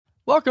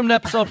Welcome to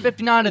episode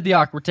 59 of The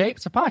Awkward Tape.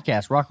 It's a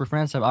podcast where awkward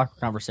friends have awkward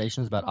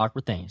conversations about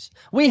awkward things.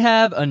 We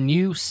have a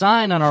new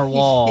sign on our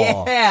wall.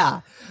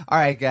 Yeah. All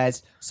right,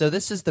 guys. So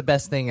this is the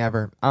best thing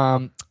ever.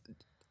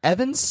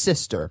 Evan's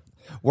sister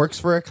works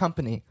for a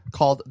company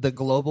called the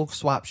Global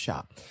Swap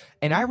Shop.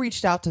 And I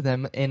reached out to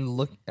them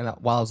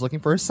while I was looking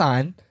for a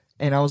sign.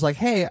 And I was like,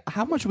 hey,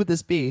 how much would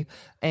this be?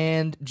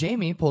 And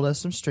Jamie pulled us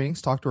some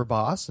strings, talked to her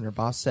boss, and her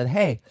boss said,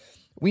 hey,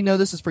 we know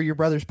this is for your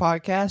brother's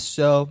podcast,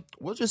 so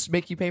we'll just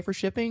make you pay for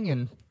shipping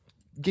and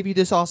give you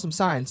this awesome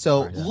sign.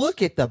 So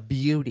look at the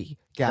beauty,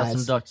 guys. Got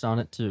some ducks on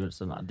it, too.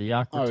 It's not the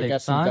Awkward we Tape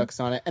got some sign. ducks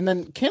on it. And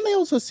then can they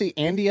also see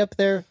Andy up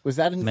there? Was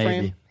that in Maybe.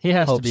 frame? He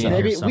has to Hope be so. in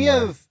Maybe here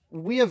somewhere.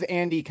 we have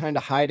Andy kind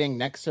of hiding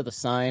next to the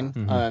sign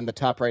in the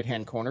top right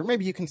hand corner.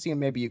 Maybe you can see him,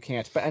 maybe you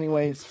can't. But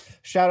anyways,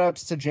 shout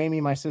outs to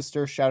Jamie, my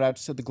sister. Shout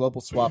outs to the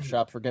Global Swap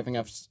Shop for giving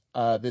us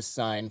this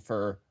sign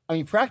for, I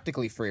mean,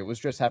 practically free. It was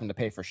just having to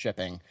pay for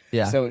shipping.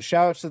 Yeah. So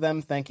shout outs to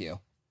them. Thank you.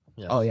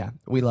 Yes. Oh, yeah.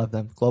 We love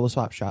them. Global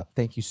Swap Shop.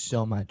 Thank you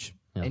so much.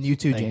 Yes. And you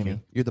too, Thank Jamie. you.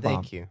 You're the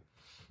bomb. Thank you.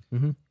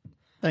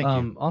 Thank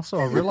you. Also,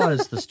 I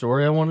realized the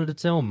story I wanted to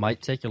tell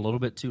might take a little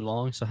bit too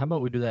long, so how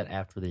about we do that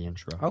after the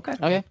intro? Okay.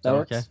 Okay, that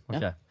works. Okay. Yeah.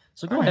 Okay.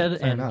 So go All right, ahead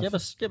fair and enough.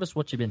 give us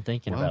what you've been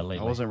thinking about Well,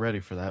 lately. I wasn't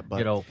ready for that, but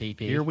Good old PP.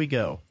 here we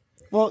go.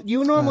 Well,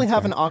 you normally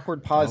have an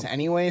awkward pause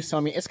anyway, so I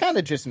mean, it's kind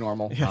of just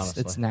normal.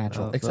 Honestly. It's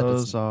natural. except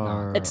Those it's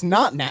are It's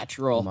not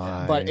natural,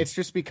 My- but it's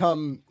just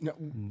become.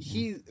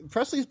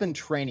 Presley's been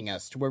training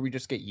us to where we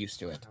just get used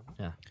to it.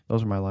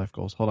 those are my life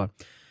goals. Hold on.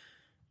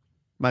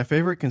 My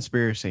favorite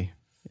conspiracy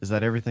is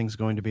that everything's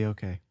going to be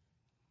okay.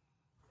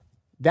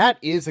 That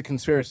is a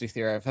conspiracy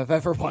theory if I've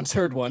ever once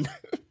heard one.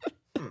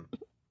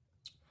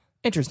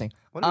 interesting.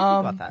 What do you think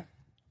about that?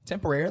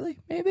 Temporarily,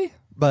 maybe,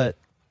 but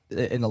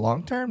in the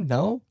long term,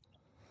 no.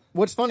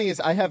 What's funny is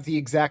I have the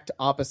exact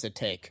opposite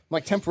take.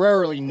 Like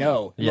temporarily,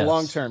 no. In Yes. the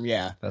long term,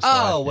 yeah. That's what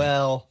I Oh think.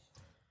 well,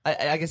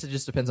 I guess it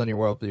just depends on your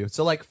worldview.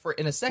 So, like, for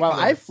in a secular,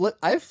 Well,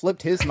 I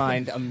flipped his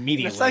mind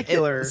immediately.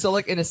 Secular. so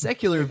like in a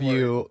secular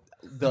view,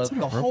 the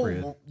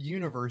inappropriate. whole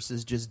universe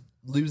is just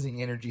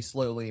losing energy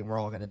slowly, and we're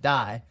all going to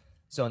die.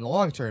 So, in the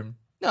long term,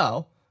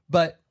 no.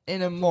 But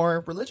in a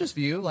more religious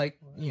view, like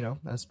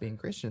us being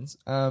Christians,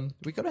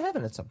 we go to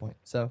heaven at some point.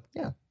 So,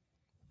 yeah.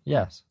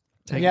 Yes.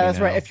 Take Yeah, me that's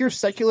now. right. If you're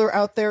secular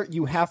out there,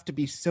 you have to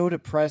be so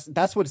depressed.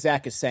 That's what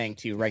Zach is saying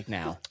to you right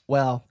now.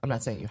 Well, I'm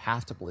not saying you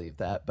have to believe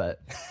that,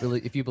 but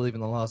really, if you believe in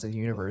the laws of the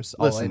universe,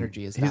 all Listen,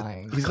 energy is he's-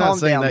 dying. He's Calm not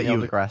saying down, that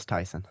Neil you. deGrasse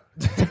Tyson.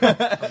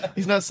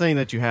 He's not saying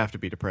that you have to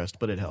be depressed,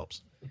 but it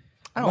helps.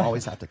 I don't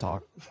always have to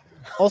talk.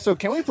 Also,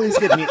 can we please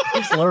get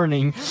He's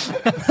learning.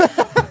 Can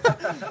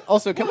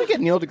we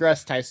get Neil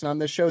deGrasse Tyson on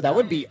this show? That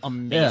would be Yeah.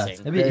 amazing.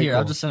 Maybe Very here,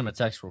 I'll cool. just send him a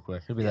text real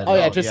quick. It'll be that. Oh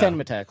yeah, easy. just send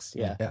him a text.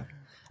 Yeah. Yeah.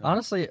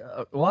 Honestly,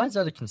 why is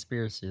that a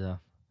conspiracy though?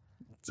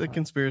 It's a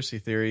conspiracy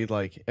theory.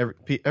 Like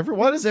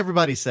what does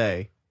everybody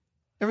say?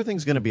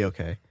 Everything's going to be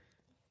okay.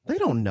 They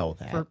don't know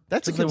that.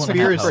 That's a because they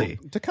wanna conspiracy.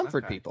 To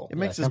comfort people. It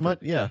makes as much.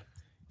 Yeah.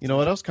 You know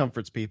what else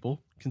comforts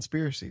people?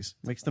 Conspiracies.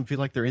 Makes them feel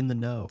like they're in the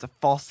know. It's a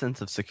false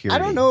sense of security. I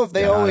don't know if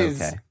they They're not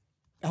always okay.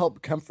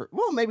 help comfort.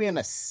 Well, maybe in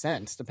a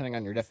sense, depending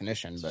on your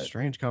definition. It's a But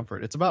strange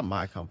comfort. It's about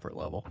my comfort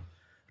level,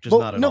 which is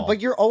Well, not at no, all. but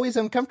you're always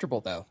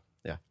uncomfortable though.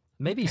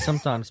 Maybe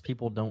sometimes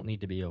people don't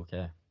need to be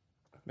okay.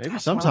 Maybe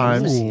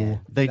sometimes Ooh.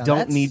 they Now don't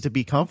that's- need to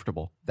be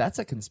comfortable. That's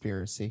a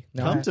conspiracy.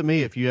 No, Come to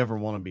me if you ever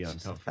want to be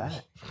uncomfortable.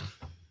 Fact.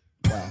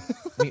 well,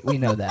 we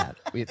know that.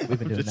 We've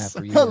been doing that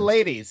for years.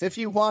 Ladies, if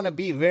you want to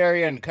be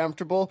very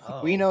uncomfortable,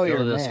 we know Go you're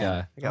to a this man.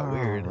 guy. It got All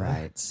weird.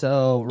 right.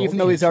 So, roll Even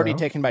the though he's already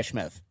intro. taken by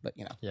Schmidt, but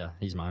you know. Yeah,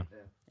 he's mine.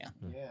 Yeah.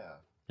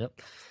 Yep.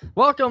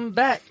 Welcome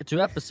back to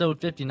episode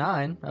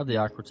 59 of the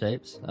Awkward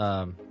Tapes.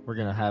 We're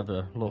going to have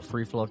a little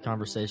free flow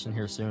conversation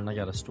here soon. I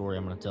got a story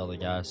I'm going to tell the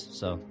guys.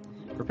 So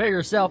prepare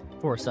yourself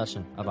for a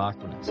session of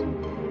awkwardness.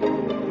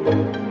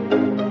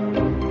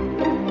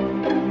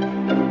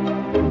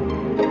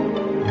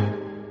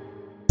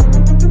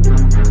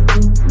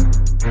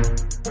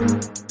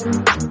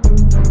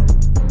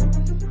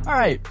 All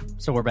right.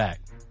 So we're back.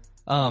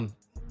 Hold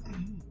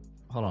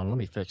on. Let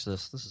me fix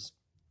this. This is.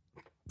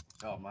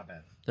 Oh, my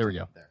bad. There we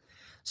go.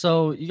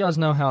 So you guys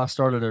know how I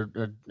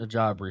started a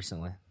job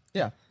recently.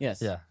 Yeah.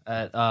 Yes. Yeah.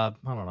 At I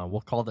don't know.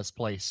 We'll call this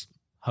place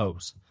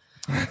Hose.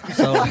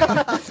 So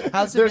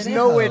How's it There's been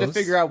no in way to Hose?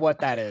 figure out what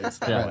that is.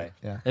 by the Yeah. way.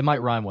 Yeah. it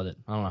might rhyme with it.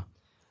 I don't know.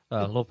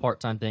 A little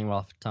part-time thing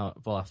while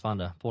I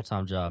find a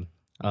full-time job.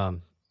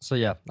 So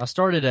yeah, I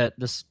started at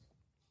this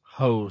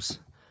Hose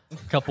a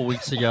couple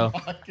weeks ago,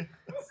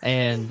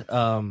 and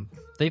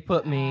they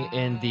put me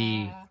in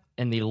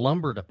the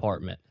lumber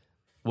department,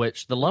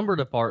 which the lumber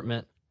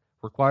department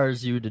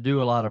requires you to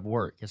do a lot of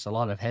work. It's a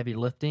lot of heavy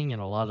lifting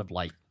and a lot of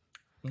like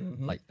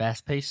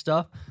fast-paced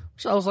stuff.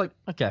 So I was like,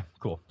 okay,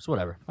 cool. So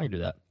whatever, I can do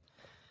that.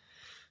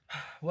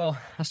 Well,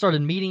 I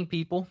started meeting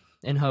people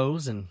in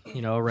Hose and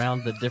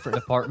around the different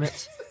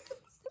departments,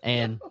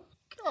 and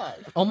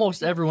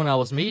almost everyone I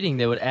was meeting,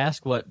 they would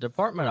ask what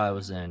department I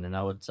was in, and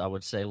I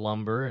would say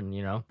lumber, and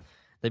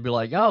they'd be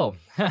like, "Oh,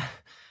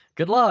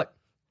 good luck."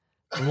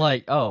 I'm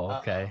like, "Oh,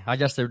 okay." I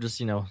guess they were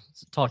just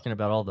talking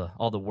about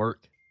all the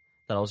work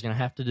that I was gonna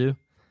have to do. I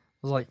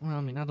was like, well,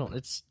 I mean,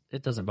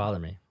 it doesn't bother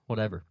me,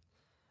 whatever.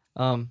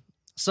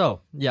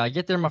 So yeah, I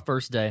get there my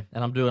first day,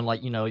 and I'm doing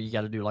like, you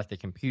got to do like the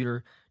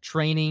computer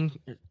training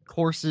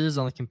courses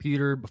on the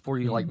computer before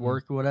you like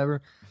work or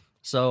whatever.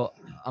 So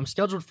I'm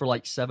scheduled for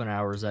like 7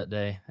 hours that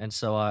day, and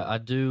so I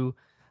do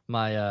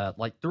my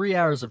like 3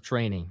 hours of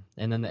training,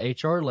 and then the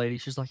HR lady,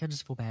 she's like, I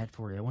just feel bad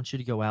for you. I want you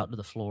to go out to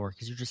the floor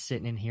because you're just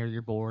sitting in here,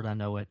 you're bored. I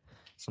know it.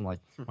 So I'm like,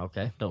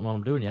 okay, don't know what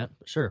I'm doing yet,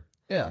 but sure.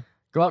 Yeah.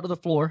 Go out to the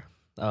floor,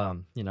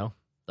 the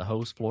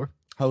hose floor.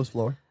 Hose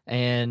floor.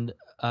 And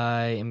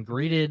I am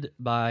greeted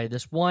by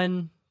this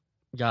one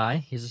guy.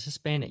 He's a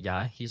Hispanic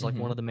guy. He's like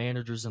one of the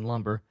managers in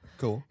lumber.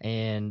 Cool.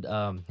 And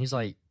he's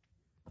like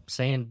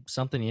saying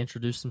something. He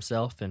introduced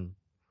himself, and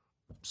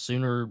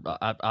sooner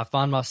I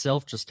find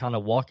myself just kind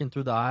of walking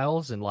through the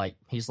aisles, and like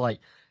he's like,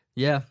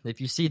 yeah,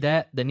 if you see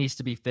that needs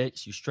to be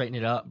fixed, you straighten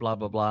it up, blah,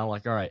 blah, blah. I'm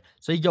like, all right.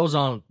 So he goes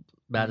on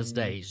about his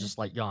day. He's just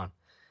like gone.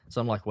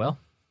 So I'm like, well,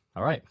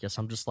 all right, guess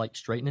I'm just like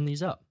straightening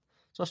these up.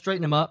 So I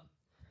straighten them up,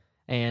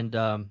 and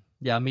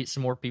I meet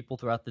some more people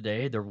throughout the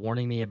day. They're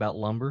warning me about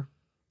lumber.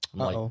 I'm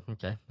like,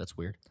 okay, that's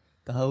weird.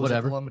 The hose.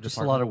 Whatever, At the lumber just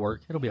a department. lot of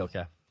work. It'll be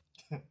okay.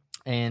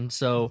 And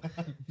so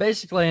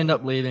basically I end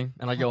up leaving,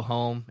 and I go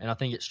home, and I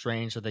think it's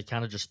strange that they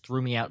kind of just threw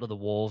me out to the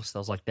wolves. I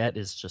was like, that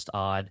is just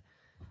odd.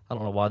 I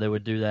don't know why they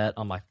would do that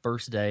on my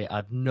first day. I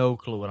have no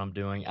clue what I'm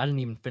doing. I didn't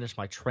even finish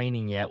my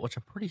training yet, which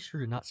I'm pretty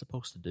sure you're not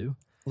supposed to do.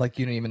 Like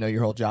you don't even know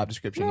your whole job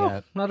description No,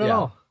 yet. not at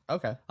all.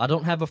 Okay. I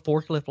don't have a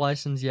forklift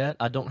license yet.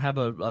 I don't have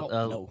a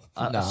No.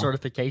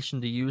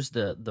 certification to use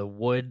the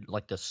wood,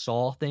 like the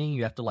saw thing.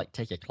 You have to like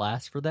take a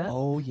class for that.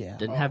 Oh yeah.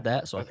 Didn't have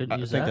that, so I couldn't I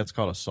use think that. that's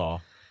called a saw.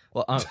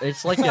 Well,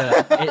 it's like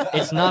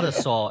it's not a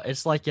saw.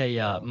 It's like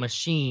a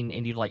machine,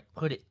 and you like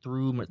put it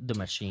through the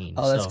machine.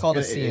 Oh, that's So- called a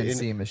And-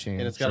 CNC machine.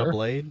 And it's got a Sure.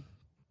 blade.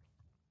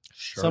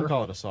 Sure. Some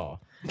call it a saw.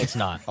 It's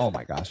not. Oh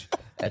my gosh.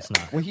 It's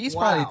not. What he's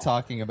probably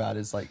talking about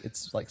is like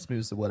it's like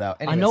smooths the wood out.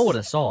 I Anyways, know what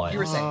a saw is. you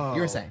were saying.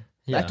 You were saying.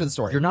 Yeah. Back to the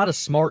story. You're not a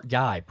smart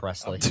guy,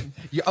 Presley.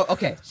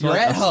 Okay. You're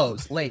at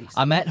hose, ladies.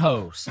 I'm at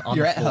hose. On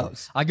You're the at floor.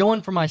 hose. I go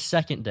in for my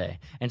second day,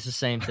 and it's the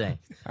same thing.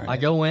 I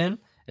go in,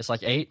 it's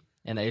like 8,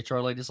 and the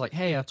HR lady's like,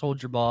 hey, I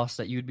told your boss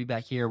that you'd be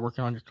back here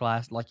working on your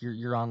class, like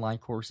your online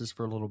courses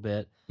for a little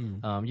bit.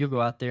 You'll go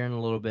out there in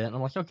a little bit. And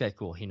I'm like, okay,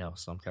 cool. He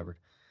knows, so I'm covered.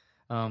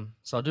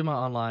 So I do my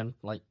online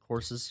like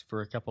courses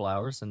for a couple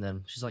hours, and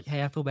then she's like,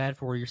 hey, I feel bad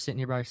for you. You're sitting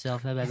here by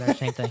yourself. Blah, blah, blah,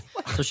 same thing.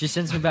 So she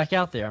sends me back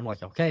out there. I'm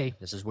like, okay,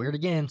 this is weird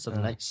again. So the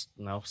next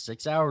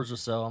 6 hours or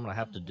so, I'm going to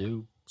have to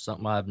do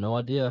something I have no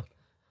idea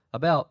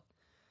about.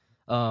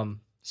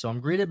 So I'm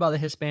greeted by the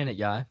Hispanic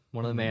guy,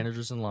 one of the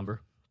managers in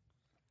lumber,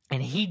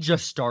 and he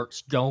just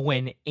starts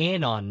going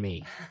in on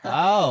me.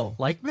 Oh.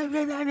 Like, blah,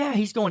 blah, blah, blah.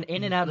 He's going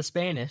in and out of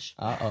Spanish.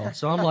 Uh-oh.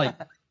 So I'm like,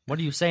 what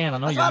are you saying? I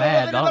know you're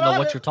mad, but I don't know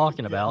what you're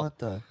talking about. What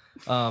the?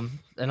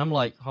 And I'm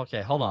like,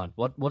 okay, hold on.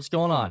 What's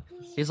going on?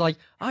 He's like,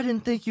 I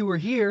didn't think you were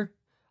here.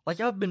 Like,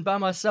 I've been by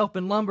myself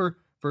in lumber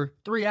for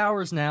 3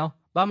 hours now.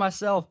 By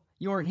myself.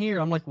 You weren't here.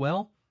 I'm like,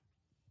 well,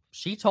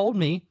 she told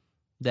me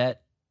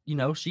that,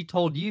 she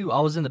told you I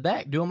was in the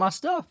back doing my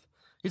stuff.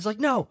 He's like,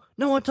 no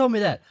one told me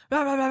that.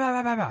 Blah, blah, blah,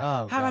 blah, blah, blah.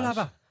 Oh, Blah, blah, gosh.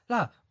 blah,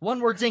 blah. One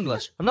word's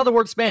English. Another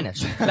word's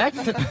Spanish. Back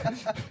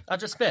to, I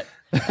just spit.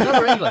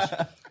 Another English.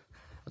 I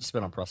just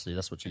spit on Presley.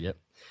 That's what you get.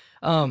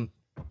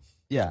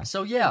 Yeah.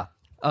 So, yeah.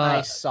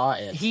 I saw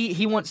it.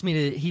 He wants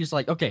me to. He's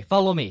like, okay,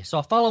 follow me. So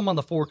I follow him on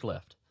the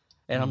forklift,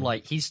 and I'm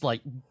like, he's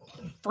like,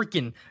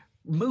 freaking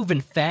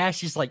moving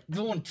fast. He's like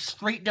going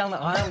straight down the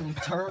aisle and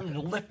turn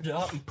and lift it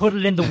up and put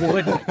it in the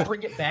wood and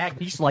bring it back.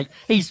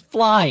 He's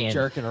flying,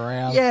 Jerking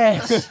around.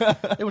 Yes,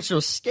 it was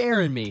just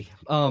scaring me.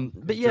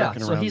 But yeah,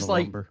 Jerking so around he's the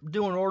like lumber.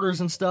 doing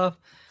orders and stuff.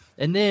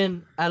 And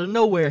then out of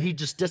nowhere, he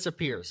just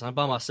disappears. I'm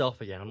by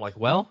myself again. I'm like,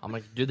 well, I'm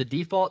going to do the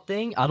default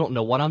thing. I don't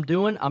know what I'm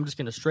doing. I'm just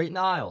going to straighten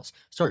the aisles.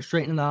 Start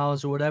straightening the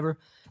aisles or whatever.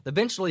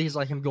 Eventually, he's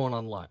like, I'm going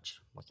on lunch.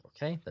 I'm like,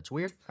 okay, that's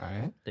weird. All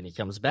right. Then he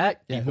comes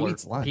back. Yeah, who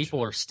eats lunch?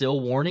 People are still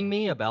warning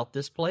me about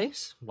this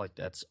place. I'm like,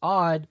 that's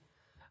odd.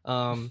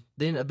 Then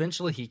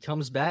eventually he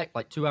comes back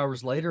like 2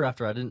 hours later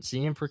after I didn't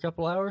see him for a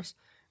couple hours.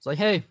 It's like,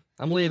 hey,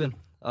 I'm leaving.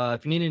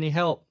 If you need any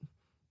help,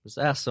 just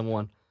ask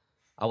someone.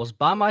 I was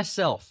by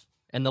myself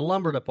in the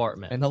lumber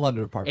department. In the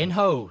London department. In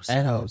hose.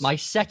 And hose. My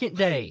second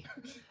day.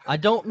 I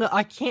don't know.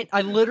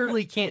 I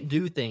literally can't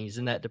do things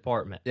in that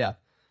department. Yeah.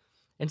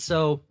 And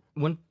so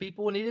when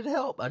people needed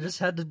help, I just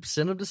had to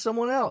send them to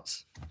someone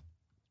else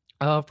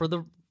for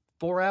the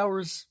 4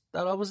 hours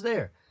that I was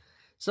there.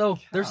 So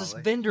there's this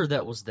vendor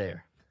that was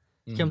there.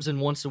 He comes in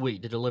once a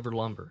week to deliver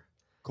lumber.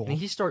 Cool. And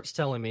he starts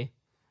telling me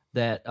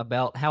that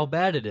about how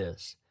bad it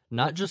is.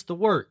 Not just the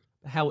work,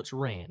 but how it's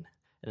ran.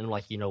 And I'm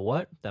like, you know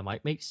what? That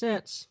might make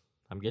sense.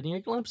 I'm getting a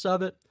glimpse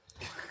of it.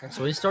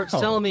 So he starts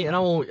telling me, and I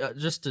won't,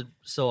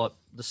 the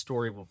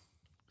story will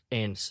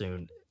end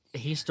soon.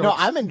 He starts. No,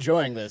 I'm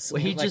enjoying this.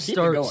 Well, he Like, just keep it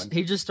starts. going.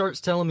 He just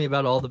starts telling me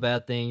about all the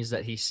bad things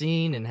that he's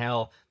seen and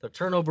how the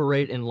turnover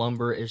rate in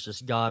lumber is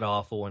just god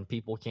awful and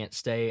people can't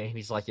stay. And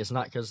he's like, it's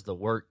not because of the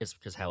work; it's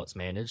because how it's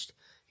managed.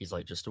 He's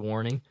like, just a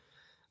warning.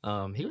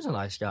 He was a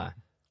nice guy.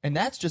 And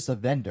that's just a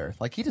vendor.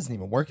 Like, he doesn't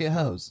even work at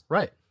Hose.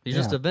 Right. He's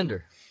just Yeah. a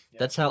vendor.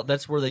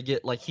 That's where they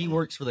get, like, he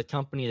works for the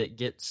company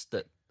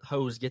that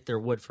Hose get their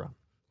wood from.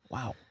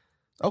 Wow.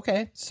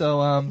 Okay,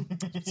 so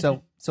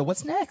so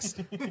what's next?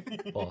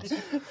 Boss.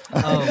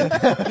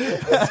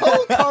 This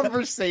whole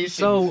conversation.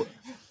 So,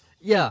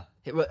 yeah,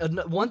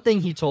 one thing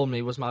he told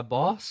me was my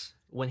boss,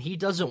 when he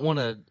doesn't want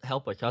to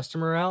help a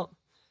customer out,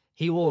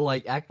 he will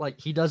like act like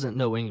he doesn't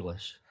know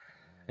English.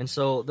 And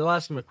so they'll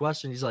ask him a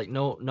question. He's like,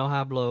 no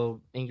hablo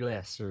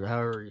inglés, or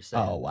however you say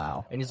it. Oh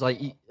wow. And he's like,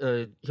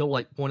 he'll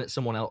like point at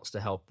someone else to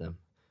help them.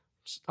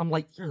 I'm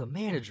like, you're the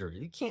manager.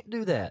 You can't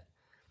do that.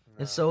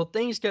 And so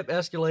things kept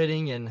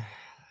escalating, and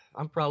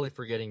I'm probably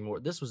forgetting more.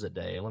 This was a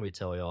day. Let me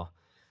tell y'all.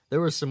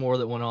 There was some more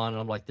that went on, and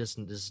I'm like, this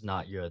is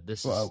not good.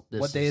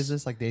 What day is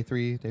this? Like day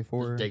 3, day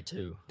 4? Day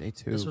 2. Day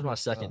 2. This was my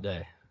second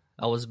day.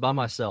 I was by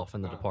myself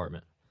in the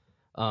department.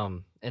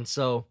 And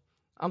so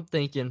I'm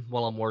thinking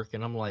while I'm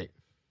working, I'm like,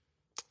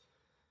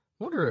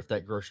 wonder if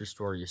that grocery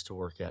store I used to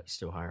work at is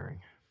still hiring.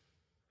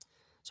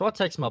 So I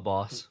text my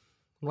boss.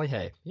 I'm like,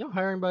 hey, you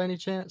hiring by any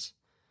chance?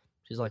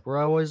 She's like, we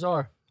always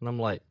are. And I'm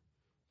like,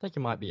 I think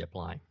you might be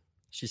applying.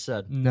 She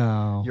said,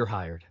 No. you're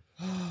hired.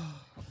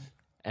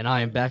 And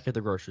I am back at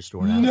the grocery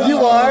store now. you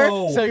are,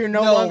 so you're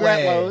no longer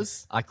way. at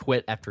Lowe's. I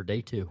quit after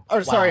day 2.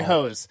 Or sorry, Wow.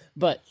 Hose.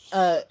 But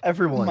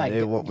Everyone my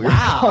knew God. what we were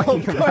Wow.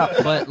 talking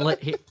about.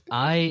 But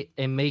I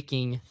am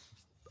making.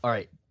 All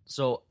right,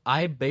 so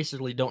I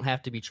basically don't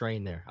have to be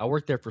trained there. I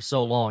worked there for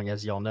so long,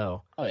 as y'all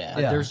know. oh yeah.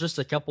 Yeah. There's just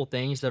a couple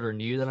things that are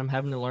new that I'm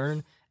having to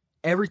learn.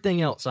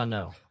 Everything else I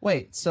know.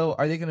 Wait, so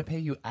are they going to pay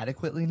you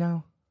adequately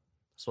now?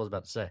 That's what I was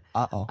about to say.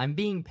 Uh-oh. I'm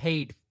being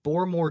paid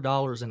 $4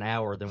 more an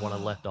hour than what I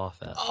left off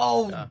at.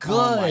 Oh, Oh my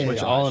good. Which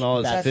gosh, all in all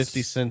is that's-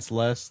 50 cents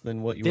less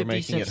than what you were 50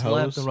 making at cents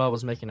less Hose. than what I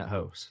was making at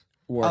Hose.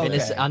 Word. And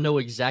Okay. I know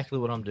exactly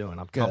what I'm doing.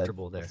 I'm Good.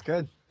 comfortable there. It's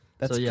good.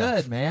 That's So, yeah.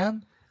 good,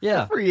 man.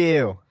 Yeah. For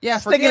you. Yeah,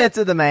 Sticking forget- it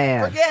to the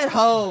man. Forget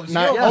Hose. You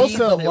Now, don't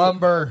also- need the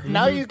lumber.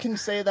 Now you can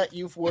say that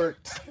you've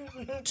worked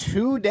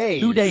 2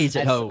 days. 2 days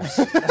at Hose.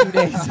 2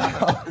 days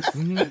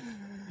ago.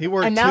 He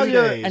worked And now 2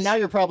 you're days. and now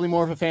you're probably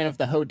more of a fan of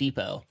the Ho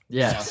Depot.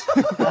 Yes.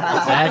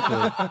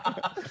 Exactly.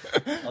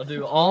 I'll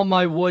do all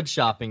my wood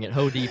shopping at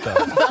Home Depot.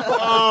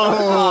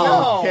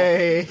 Oh,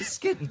 okay.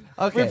 Just kidding.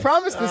 Okay. we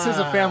promise this is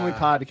a family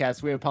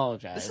podcast. We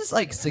apologize. This is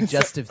like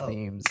suggestive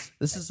themes.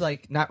 This is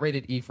like not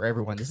rated E for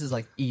everyone. This is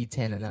like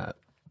E10 and up.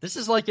 This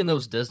is like in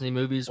those Disney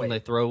movies when Wait,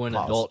 they throw in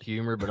pause. adult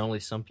humor, but only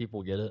some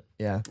people get it.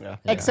 Yeah.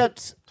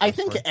 Except I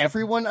think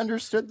everyone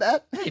understood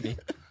that. Maybe.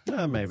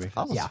 Maybe.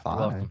 I was Yeah. fine.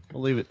 Welcome.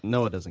 We'll leave it.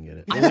 Noah doesn't get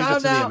it. I We'll leave it found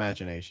to the out-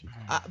 imagination.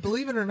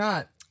 Believe it or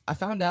not, I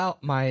found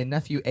out my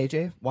nephew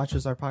AJ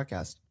watches our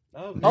podcast.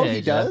 Oh, Hey,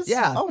 he Jeff. does?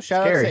 Yeah. Oh,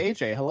 shout Scary. out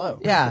to AJ. Hello.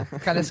 Yeah,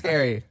 kind of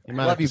scary. You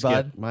might Love have to you, skip,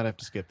 bud. Might have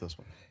to skip this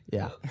one.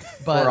 Yeah,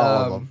 but Or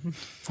all of them.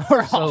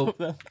 We're all So- of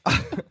them.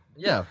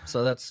 Yeah,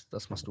 so that's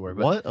my story.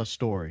 But What a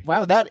story.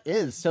 Wow, that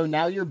is. So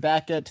now you're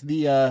back at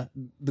the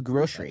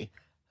grocery.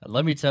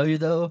 let me tell you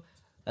though,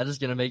 that is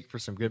going to make for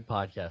some good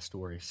podcast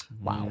stories.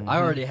 Wow. I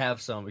already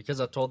have some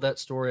because I told that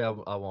story. I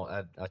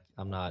won't.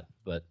 I'm not.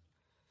 But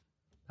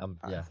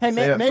yeah. Hey,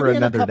 Save it maybe for in a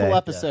another couple day.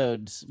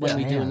 episodes when Yeah.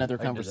 we do Yeah, another I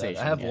can do that.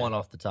 conversation. I have yeah. one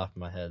off the top of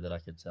my head that I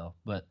could tell.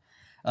 But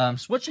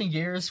switching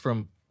gears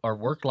from our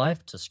work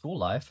life to school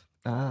life,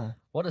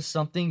 what is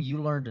something you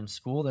learned in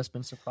school that's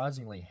been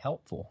surprisingly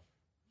helpful,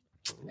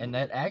 and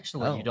that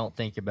actually you don't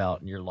think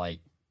about, and you're like,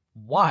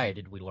 why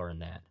did we learn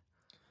that?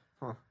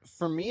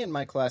 For me in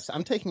my class,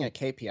 I'm taking a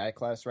KPI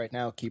class right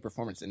now, key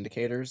performance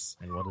indicators.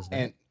 And what is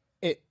that?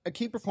 And a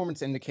key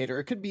performance indicator,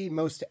 it could be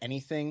most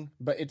anything,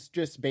 but it's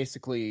just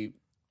basically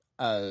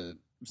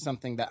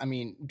something that, I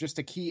mean, just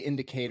a key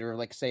indicator,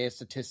 like say a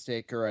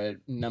statistic or a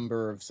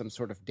number of some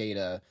sort of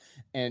data,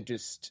 and it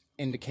just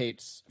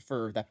indicates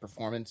for that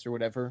performance or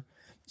whatever.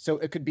 So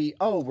it could be,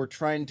 oh, we're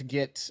trying to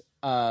get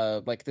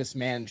like this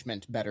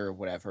management better or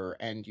whatever,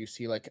 and you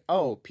see like,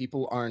 oh,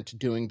 people aren't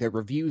doing their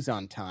reviews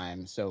on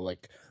time. So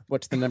like,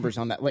 what's the numbers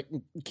on that? Like,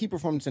 key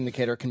performance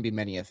indicator can be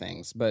many of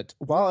things. But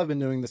while I've been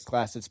doing this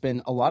class, it's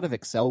been a lot of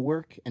Excel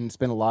work, and it's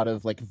been a lot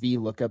of like V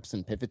lookups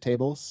and pivot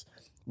tables,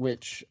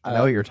 which I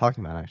know what you're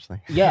talking about,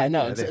 actually. yeah,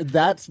 no,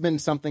 that's been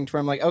something to where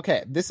I'm like,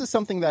 okay, this is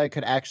something that I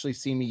could actually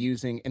see me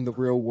using in the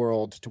real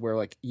world, to where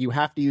like you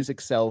have to use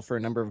Excel for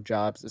a number of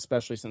jobs,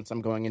 especially since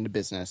I'm going into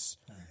business,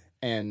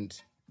 and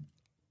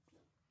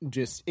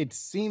just it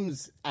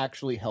seems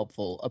actually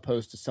helpful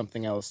opposed to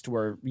something else to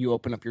where you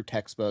open up your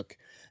textbook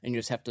and you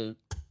just have to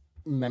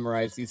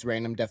memorize these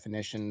random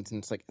definitions, and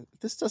it's like,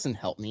 this doesn't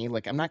help me.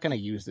 Like, I'm not going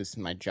to use this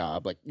in my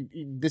job. Like,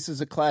 this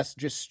is a class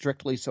just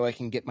strictly so I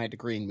can get my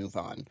degree and move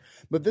on.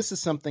 But this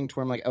is something to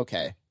where I'm like,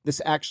 okay,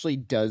 this actually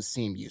does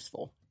seem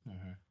useful.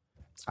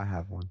 I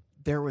have one.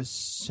 There was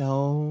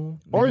so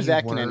Or many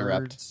Zach can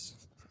interrupt. words.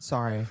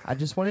 Sorry, I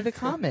just wanted to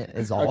comment.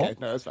 Is all. Okay,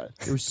 no, that's fine.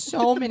 There were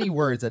so many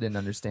words I didn't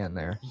understand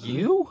there.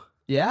 You?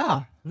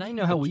 Yeah, Now you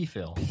know how we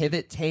feel.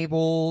 pivot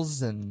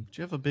tables and But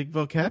you have a big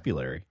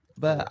vocabulary.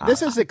 but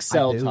This is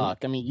Excel do. talk.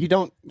 I mean, you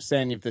don't say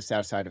any of this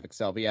outside of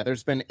Excel, but yeah,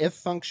 there's been if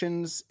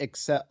functions,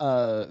 Excel,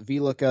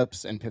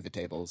 VLOOKUPs, and pivot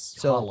tables.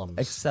 So columns.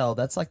 Excel,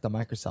 that's like the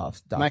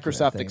Microsoft document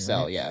Microsoft thing,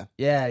 Excel, right? yeah.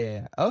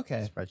 Yeah.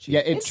 Okay. Spreadsheet. Yeah,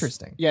 it's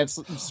Interesting. Yeah, it's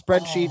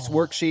spreadsheets,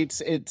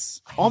 worksheets.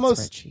 It's hate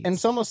almost, spreadsheets. and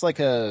it's almost like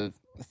a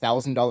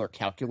 $1,000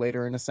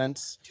 calculator in a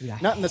sense. Dude, I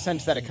Not in the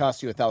sense that it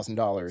costs you $1,000.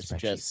 spreadsheets.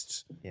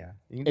 Just Yeah,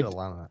 you can do It- a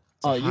lot of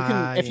that. you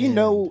can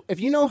if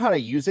you know how to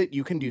use it,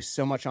 you can do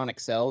so much on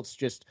Excel. It's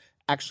just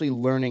actually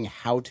learning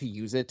how to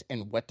use it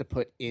and what to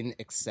put in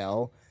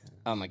Excel.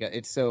 Oh my god,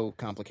 it's so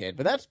complicated.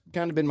 But that's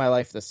kind of been my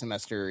life this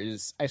semester.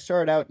 Is I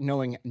started out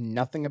knowing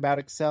nothing about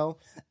Excel,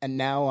 and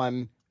now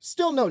I'm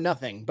still know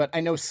nothing, but I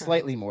know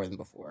slightly more than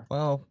before.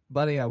 Well,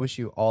 buddy, I wish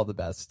you all the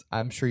best.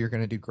 I'm sure you're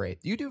going to do great.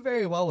 You do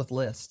very well with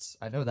lists.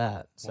 I know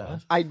that. So.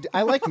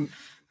 I like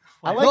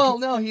Well,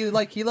 no,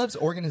 he loves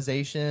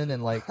organization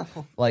and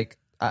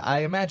I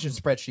imagine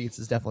spreadsheets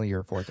is definitely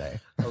your forte.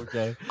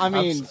 Okay. I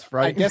mean,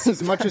 I guess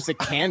as much as it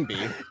can be.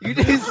 You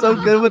do so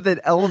good with an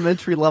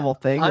elementary level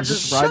thing. I of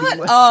just- writing Shut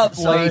lists. up,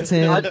 Sorry.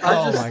 Layton.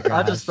 I my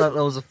god. just thought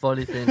that was a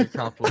funny thing to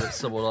compliment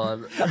someone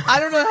on. I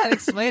don't know how to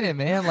explain it,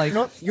 man. Like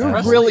You're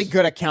Wrestling- really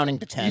good at counting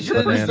to 10. You should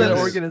have just said Bananas.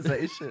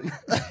 organization.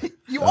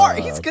 you are.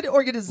 He's good at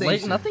organization.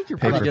 Layton, I think you're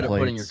pretty Paper good at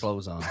putting your plates.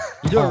 clothes on.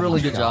 You do a really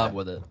good job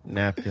with it.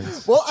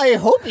 Napkins. Well, I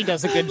hope he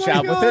does a good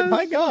job with it.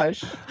 My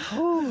gosh.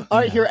 All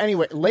right, here.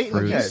 Anyway,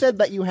 Leighton, you Okay. said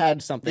that you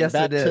had something. Yes,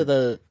 I Back to did.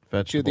 the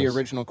Vegetables.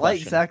 original Like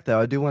question. Zach, though,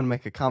 I do want to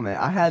make a comment.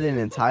 I had an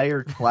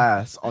entire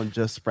class on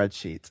just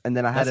spreadsheets, and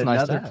then I had That's nice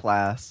to another have.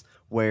 class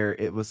where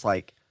it was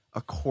like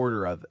a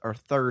quarter of it or a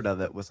third of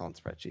it was on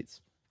spreadsheets.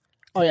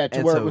 Oh yeah, to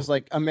And where it so- was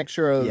like a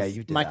mixture of Yeah,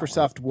 you did that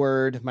Microsoft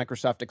Word,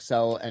 Microsoft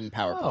Excel, and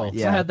PowerPoint. Oh,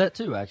 Yeah. I had that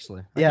too,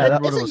 actually. Yeah, I that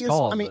forgot what it Isn't was use-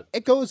 called. I mean, but-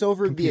 it goes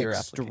over the Computer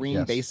extreme application.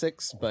 Yes.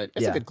 basics, but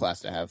it's a Yeah. good class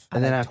to have.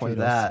 And then had after Toitos.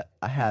 that,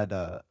 I had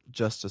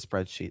just a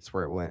spreadsheets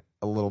where it went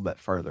a little bit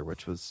further,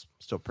 which was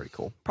still pretty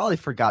cool. Probably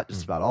forgot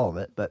just about all of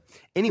it, but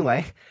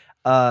anyway,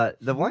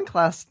 the one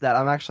class that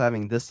I'm actually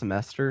having this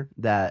semester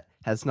that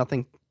has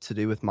nothing to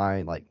do with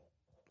my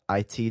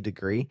IT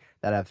degree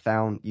that I've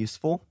found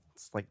useful.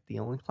 It's like the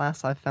only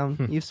class I've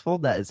found useful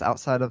that is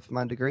outside of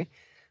my degree.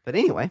 But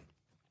anyway,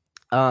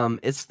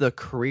 it's the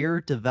career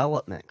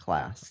development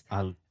class.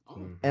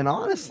 And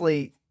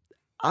honestly,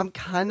 I'm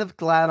kind of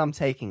glad I'm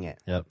taking it.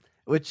 Yep.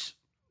 Which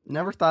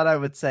never thought I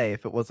would say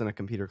if it wasn't a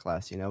computer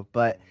class,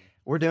 But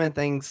we're doing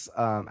things.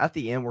 At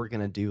the end, we're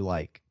gonna do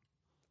like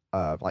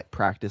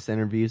practice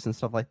interviews and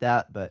stuff like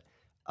that. But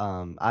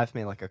I've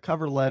made like a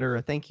cover letter,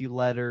 a thank you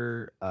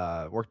letter,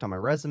 worked on my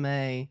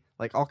resume,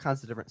 like all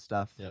kinds of different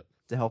stuff Yep.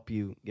 to help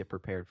you get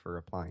prepared for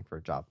applying for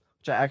a job,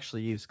 which I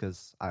actually use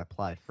because I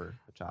applied for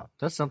a job.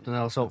 That's something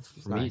else helpful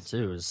It's for me nice.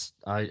 too. Is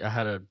I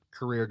had a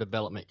career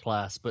development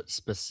class, but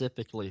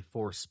specifically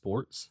for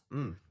sports,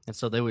 Mm. and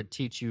so they would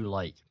teach you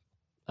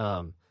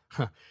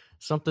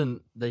something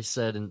they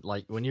said in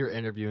like when you're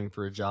interviewing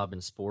for a job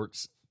in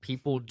sports,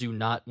 people do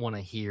not want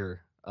to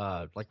hear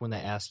when they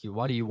ask you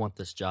why do you want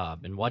this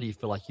job and why do you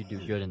feel like you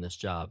do good in this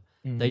job.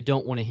 Mhm. They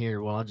don't want to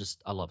hear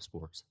I love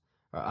sports.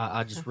 Or,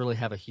 I just really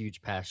have a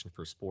huge passion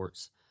for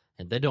sports,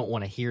 and they don't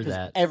want to hear 'Cause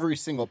that. every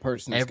single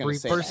person is Every going to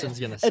say person's that.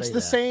 going to say It's the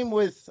that. same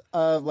with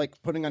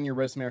putting on your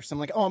resume or something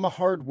like, "Oh, I'm a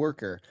hard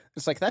worker."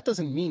 It's like that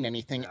doesn't mean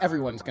anything.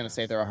 Everyone's going to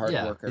say they're a hard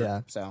Yeah. worker.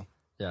 Yeah. So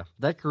Yeah,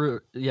 that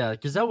career. Yeah,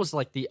 because that was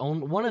like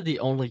one of the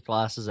only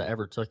classes I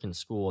ever took in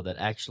school that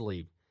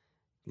actually,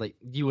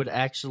 you would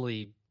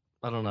actually,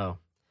 I don't know,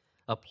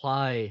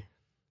 apply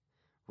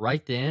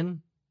right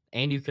then,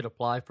 and you could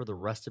apply for the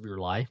rest of your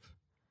life.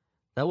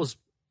 That was,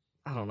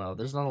 I don't know.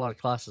 There's not a lot of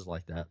classes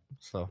like that.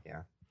 So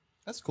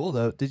That's cool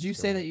though. Did you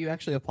say that you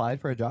actually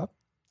applied for a job?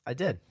 I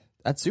did.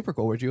 That's super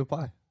cool. Where'd you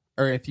apply?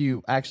 Or if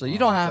you actually, you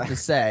don't have to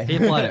say. he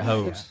applied at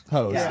Hose.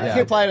 Hose. Yeah. Yeah. he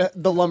applied to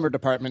the lumber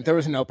department. There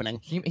was an opening.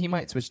 He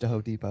might switch to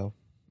Home Depot,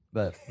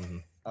 but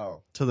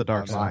Oh, To the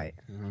dark I side.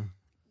 might.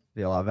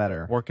 Be a lot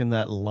better. Work in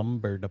that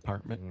lumber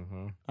department.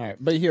 All right,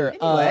 but here,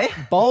 Anyway,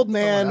 Bald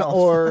Man someone else.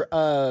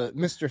 or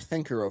Mr.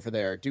 Thinker over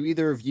there. Do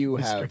either of you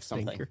have Mr.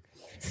 something? Thinker.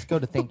 let's go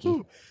to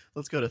Thinky.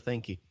 Let's go to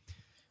Thinky,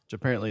 which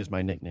apparently is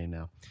my nickname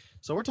now.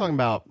 So we're talking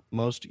about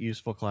most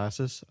useful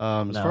classes.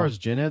 As No. far as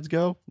gen eds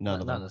go,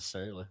 none of Not them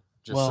necessarily.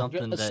 Just Well,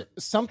 something that.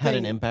 Something had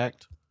an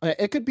impact.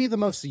 It could be the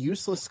most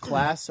useless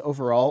class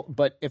overall,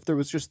 but if there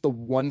was just the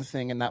one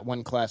thing in that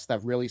one class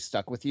that really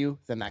stuck with you,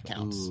 then that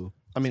counts. Ooh.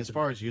 I mean, as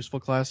far as useful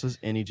classes,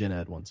 any gen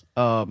ed ones.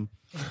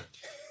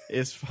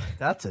 It's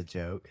That's a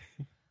joke.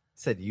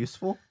 Said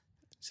useful?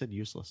 said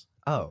useless.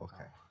 Oh,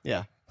 okay.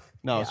 Yeah.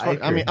 No, Yeah, as I far, I,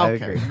 agree. mean, I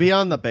okay. agree.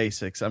 Beyond the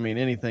basics, I mean,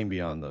 anything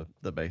beyond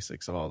the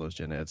basics of all those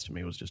gen eds to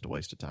me was just a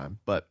waste of time.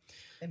 But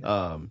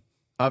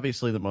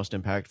obviously, the most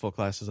impactful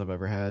classes I've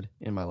ever had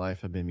in my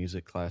life have been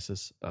music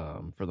classes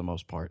for the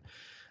most part.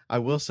 I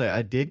will say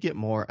I did get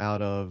more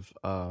out of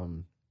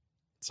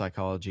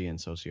psychology and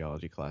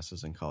sociology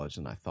classes in college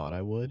than I thought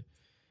I would.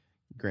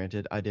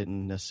 Granted, I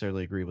didn't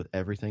necessarily agree with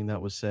everything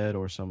that was said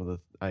or some of the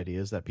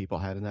ideas that people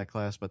had in that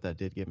class, but that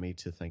did get me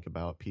to think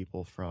about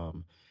people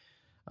from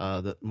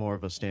more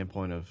of a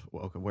standpoint of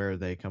okay, where are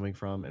they coming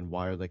from and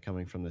why are they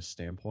coming from this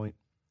standpoint.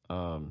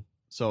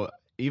 So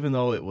even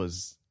though it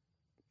was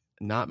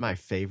not my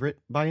favorite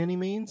by any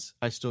means,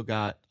 I still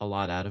got a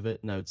lot out of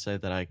it, and I would say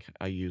that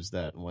I use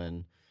that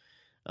when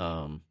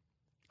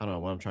I don't know,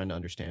 when I'm trying to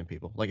understand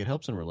people. Like it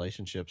helps in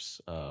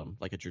relationships,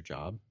 like at your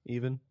job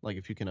even. Like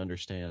if you can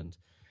understand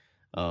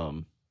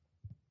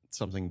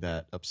something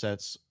that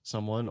upsets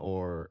someone,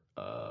 or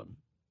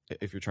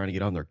if you're trying to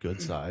get on their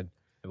good side.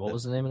 What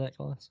was the name of that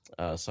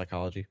class?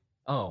 Psychology.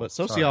 Oh, But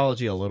sorry.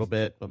 sociology a little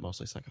bit, but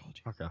mostly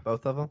psychology. Okay.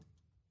 Both of them.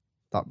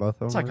 Thought both of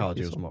them. were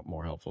Psychology was useful.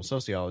 more helpful.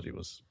 Sociology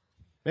was,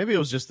 maybe it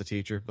was just the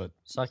teacher, but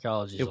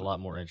Psychology is a lot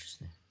more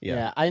interesting.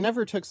 yeah. I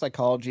never took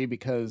psychology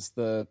because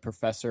the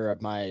professor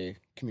at my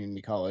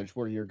community college,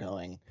 where you're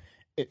going,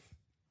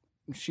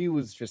 she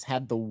was just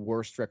had the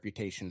worst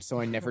reputation. So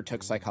I never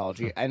took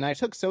psychology, and I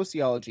took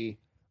sociology,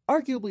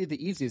 arguably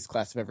the easiest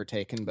class I've ever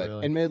taken. But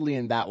Really? admittedly,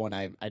 in that one,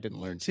 I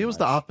didn't learn. See, too it was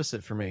the much.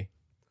 opposite for me.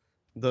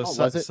 The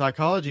was it?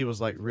 psychology was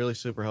like really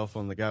super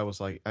helpful, and the guy was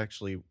like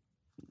actually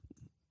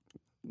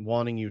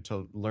wanting you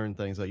to learn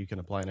things that you can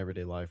apply in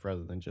everyday life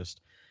rather than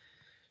just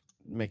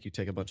make you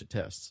take a bunch of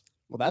tests.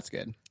 Well, that's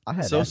good. I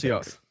had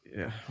Sociology, ethics.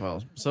 yeah.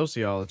 Well,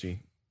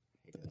 sociology,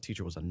 the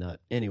teacher was a nut.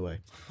 Anyway,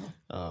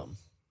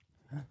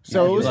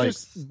 So Yeah, it was like-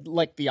 just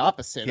like the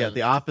opposite. yeah, of-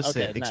 the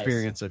opposite okay, nice.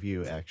 experience of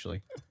you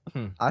actually.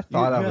 I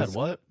thought I had was.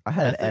 what? I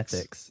had Ethics?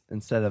 ethics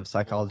instead of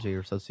psychology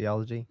or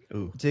sociology.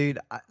 Ooh, Dude,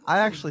 I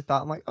actually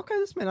thought, I'm like, okay,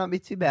 this may not be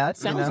too bad.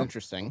 Sounds you know?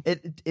 interesting.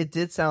 It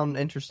did sound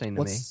interesting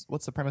to me.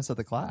 What's the premise of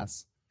the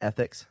class?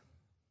 Ethics.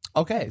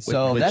 Okay,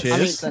 so which that's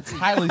is? that's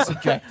highly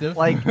subjective.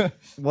 Like,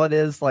 what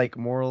is like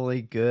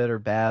morally good or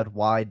bad?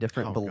 Why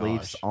different Oh,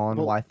 beliefs gosh. on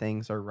Well- why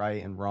things are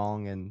right and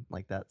wrong, and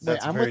like that's Wait,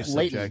 That's I'm very with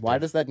Leighton. subjective. Why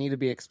does that need to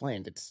be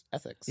explained? It's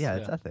ethics. yeah,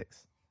 it's Yeah.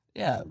 ethics.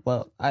 yeah,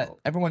 well,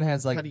 everyone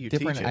has How like do you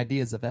different teach it?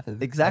 ideas of ethics.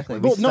 Exactly.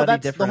 ethics. We Well, no, study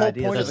that's the different whole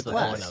ideas point of That's the the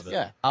point class. of it.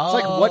 Yeah, it's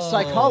like what's Oh.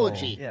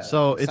 psychology? Yeah.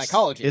 so it's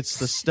Psychology. It's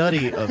the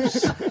study of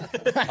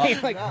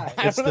Like, I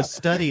it's don't the know.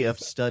 study of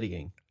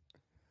studying.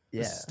 The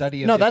Yeah.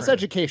 study of No, that's different-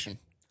 education.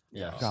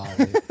 Yeah.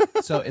 Golly.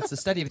 So it's the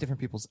study of different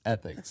people's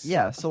ethics.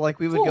 Yeah, so like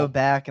we would Cool. go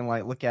back and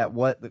like look at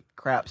what the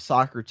crap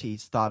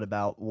Socrates thought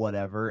about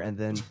whatever, and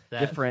then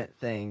That- different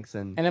things,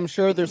 and And I'm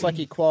sure there's like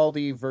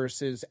equality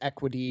versus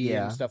equity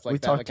Yeah, and stuff we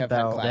like that. talked Like I've had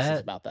about classes that.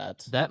 about that.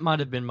 That might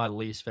have been my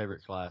least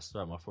favorite class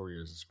throughout my 4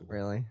 years of school.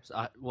 really,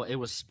 So well, it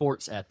was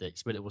sports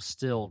ethics, but it was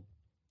still,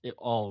 it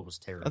all was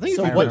terrible. I think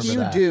So if you what put- do you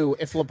that. do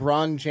if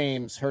LeBron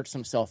James hurts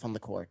himself on the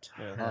court?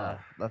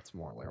 that's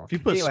morally wrong. If you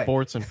put Anyway,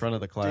 sports in front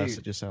of the class, dude,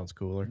 it just sounds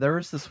cooler. there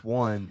was this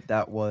one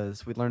that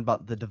was we learned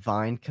about the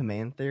divine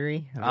command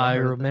theory. Have y'all I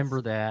heard of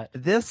remember that.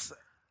 this.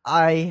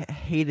 I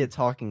hated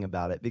talking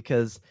about it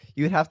because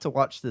you would have to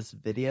watch this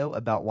video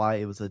about why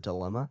it was a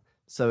dilemma.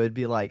 So it'd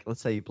be like,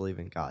 let's say you believe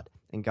in God,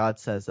 and God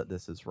says that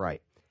this is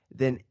right.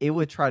 Then it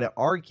would try to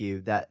argue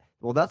that,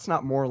 well, that's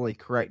not morally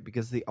correct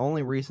because the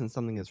only reason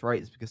something is right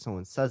is because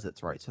someone says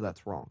it's right, so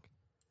that's wrong.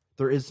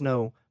 There is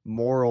no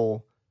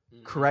moral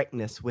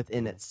correctness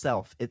within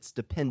itself. It's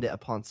dependent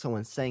upon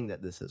someone saying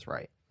that this is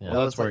right. Yeah. That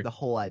Well, was that's where- like the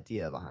whole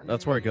idea behind it.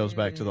 That's where it goes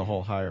back to the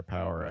whole higher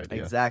power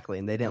idea. Exactly,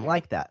 and they didn't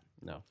like that.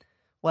 No.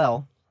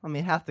 Well, I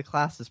mean, half the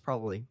class is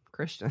probably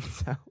Christian,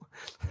 so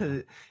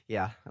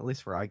yeah, at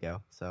least where I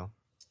go. So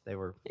they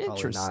were probably not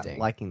Interesting.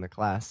 liking the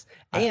class,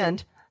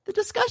 and the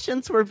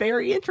discussions were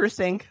very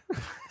interesting.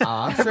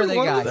 I'm sure they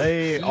got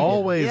They heated.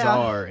 always Yeah.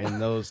 are in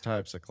those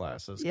types of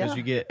classes because Yeah.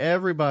 you get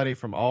everybody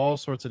from all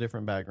sorts of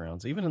different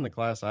backgrounds. Even in the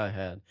class I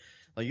had,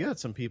 like you had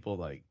some people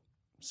like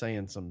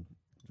saying some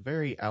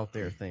very out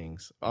there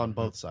things on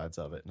both sides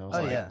of it, and I was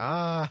Oh, like,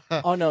 yeah.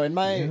 Oh no, in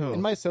my Ew.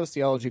 in my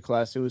sociology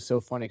class, it was so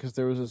funny because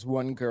there was this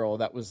one girl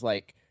that was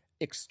like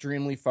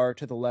extremely far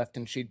to the left,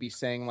 and she'd be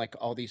saying like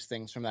all these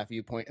things from that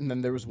viewpoint, and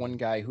then there was one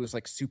guy who was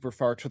like super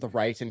far to the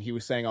right, and he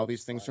was saying all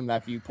these things from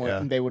that viewpoint, Yeah.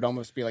 and they would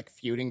almost be like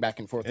feuding back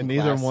and forth. and in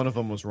neither class. one of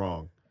them was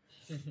wrong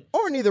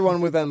or neither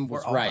one of them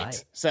was We're all right.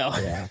 right. So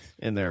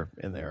in their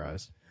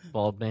eyes.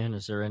 Bald man,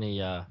 is there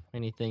any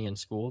anything in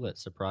school that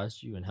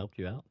surprised you and helped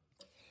you out?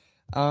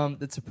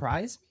 That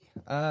surprised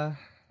me. I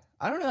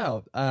don't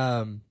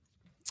know.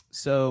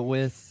 So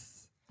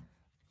with,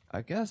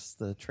 I guess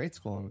the trade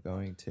school I'm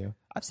going to.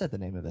 I've said the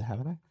name of it,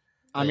 haven't I?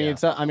 I mean, Yeah.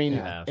 it's I mean, You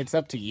have. it's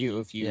up to you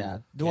if you. Yeah.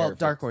 care Well, if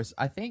Dark it's- Horse.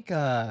 I think.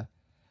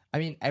 I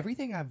mean,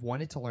 everything I've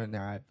wanted to learn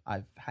there,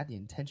 I've had the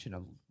intention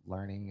of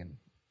learning and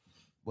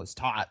was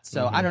taught.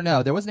 So I don't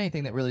know. There wasn't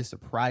anything that really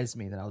surprised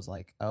me that I was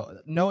like, oh,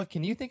 Noah,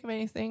 can you think of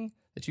anything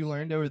that you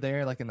learned over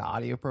there, like in the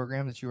audio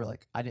program, that you were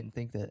like, I didn't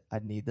think that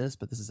I'd need this,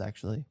 but this is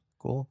actually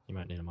cool. You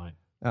might need a mic.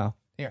 Oh,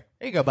 here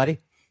you go, buddy.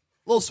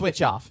 Little switch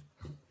off.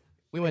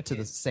 We went to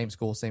the same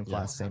school, same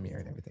class, same year,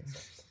 and everything.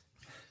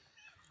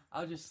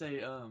 I'll just say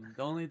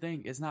the only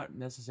thing, it's not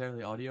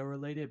necessarily audio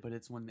related, but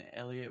it's when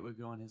Elliot would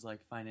go on his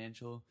like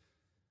financial,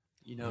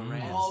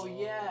 rants.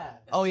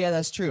 Oh yeah,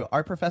 that's true.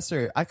 Our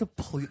professor, I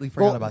completely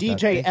forgot Well, about DJ that.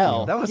 Thank L.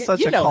 you. That was Y- such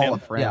you a know call him. a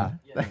friend.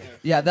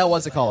 Yeah, that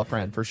was a call a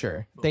friend for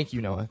sure. Thank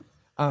you, Noah.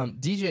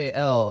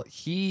 DJL,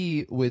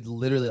 he would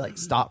literally like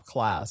stop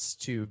class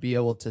to be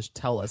able to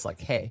tell us like,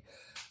 hey,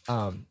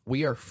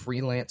 we are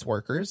freelance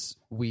workers.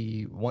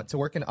 We want to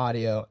work in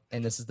audio,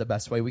 and this is the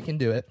best way we can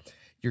do it.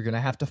 You're going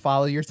to have to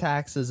follow your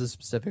taxes a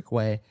specific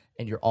way,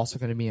 and you're also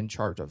going to be in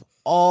charge of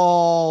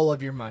all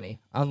of your money,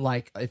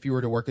 unlike if you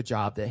were to work a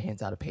job that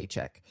hands out a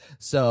paycheck.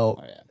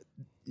 So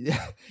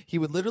he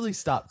would literally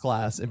stop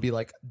class and be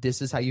like,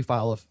 this is how you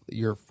file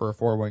for a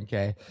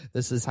 401k.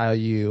 This is how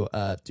you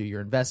do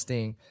your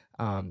investing.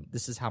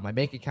 This is how my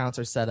bank accounts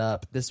are set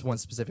up. This one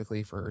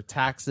specifically for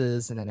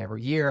taxes. And then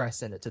every year I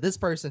send it to this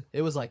person.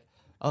 It was like,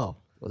 oh,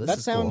 well, this That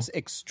is sounds cool.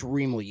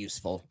 extremely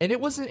useful. And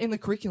it wasn't in the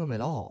curriculum at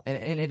all. And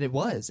it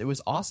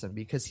was awesome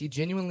because he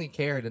genuinely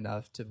cared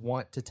enough to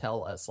want to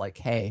tell us like,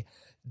 hey,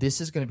 this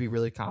is going to be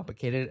really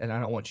complicated. And I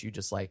don't want you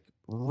just like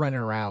running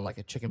around like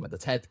a chicken with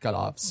its head cut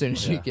off as soon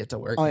as you get to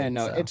work. Oh yeah,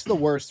 no, it's the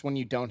worst when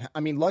you don't. I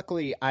mean,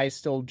 luckily, I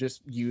still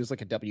just use like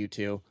a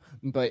W-2,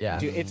 but Yeah.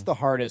 dude, it's the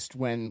hardest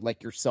when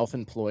like you're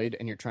self-employed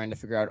and you're trying to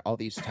figure out all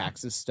these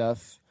taxes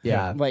stuff.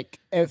 Yeah. like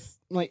if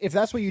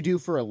that's what you do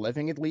for a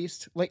living, at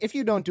least. Like if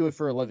you don't do it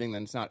for a living,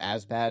 then it's not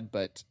as bad.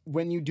 But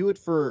when you do it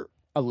for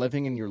a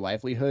living in your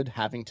livelihood,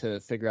 having to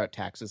figure out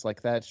taxes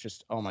like that, it's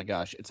just, oh my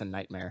gosh, it's a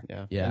nightmare.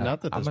 Yeah. Yeah. And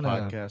not that I'm this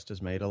gonna- podcast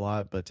has made a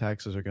lot, but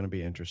taxes are going to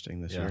be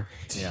interesting this year.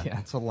 Yeah.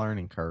 It's a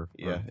learning curve.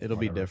 Yeah, or it'll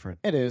be whatever. different.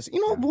 It is.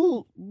 You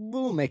know,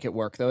 we'll make it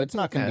work though. It's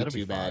not going Yeah, to it'll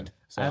be be too fine. bad.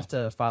 So. I have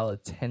to file a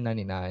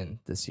 1099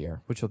 this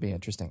year, which will be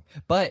interesting.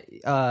 But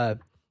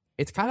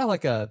it's kind of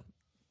like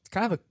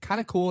kind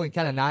of cool and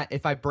kind of not.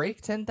 If I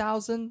break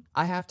 10,000,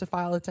 I have to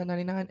file a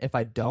 1099. If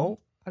I don't,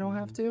 I don't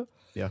have to.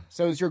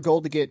 So is your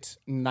goal to get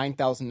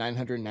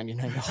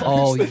 $9,999?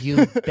 Oh,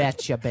 you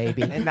betcha,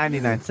 baby. And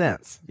 99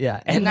 cents.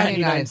 Yeah, And and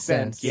 99 99 cents.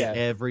 cents. Get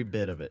Yeah. every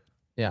bit of it.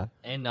 Yeah.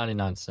 And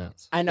 99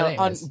 cents. I know.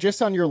 Anyways.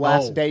 Just on your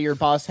last Oh. day, your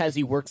boss has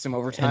you work some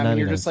overtime, and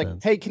you're 99 just like,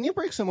 cents. "Hey, can you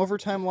break some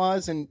overtime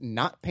laws and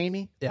not pay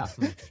me?" Yeah.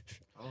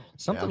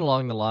 Something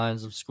along the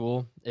lines of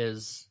school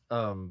is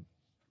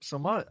so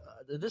my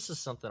this is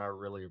something I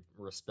really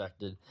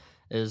respected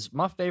is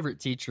my favorite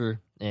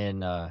teacher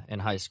in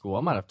high school.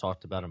 I might have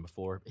talked about him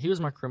before. He was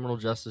my criminal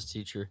justice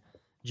teacher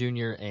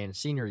junior and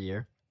senior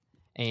year,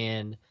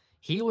 and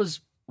he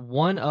was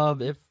one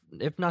of if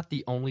not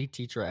the only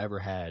teacher I ever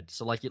had.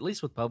 So like at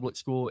least with public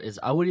school is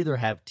I would either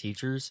have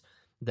teachers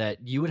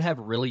that you would have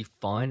really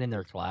fun in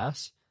their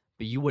class,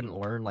 but you wouldn't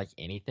learn like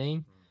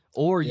anything.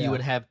 Or you Yeah.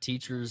 would have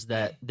teachers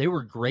that they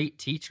were great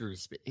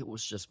teachers, but it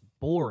was just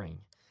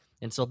boring.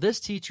 And so this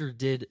teacher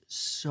did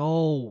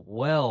so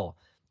well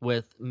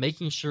with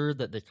making sure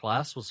that the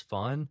class was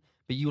fun,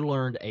 but you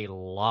learned a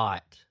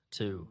lot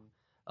too.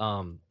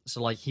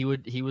 So like he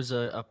was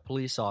a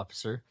police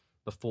officer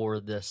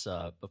before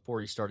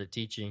he started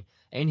teaching,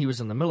 and he was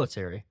in the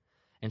military.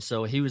 And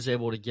so he was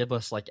able to give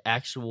us like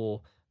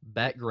actual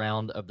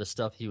background of the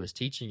stuff he was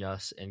teaching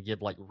us and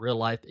give like real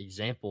life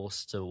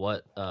examples to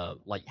what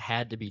like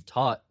had to be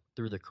taught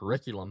through the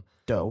curriculum.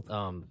 Dope.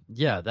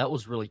 Yeah, that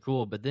was really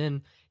cool. But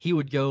then he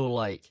would go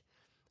like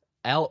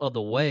out of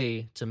the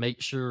way to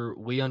make sure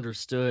we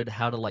understood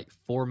how to like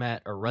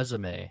format a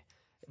resume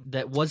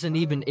that wasn't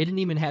even, it didn't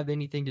even have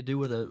anything to do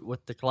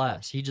with the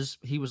class.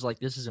 He was like,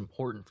 this is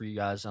important for you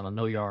guys, and I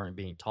know you aren't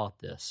being taught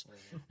this.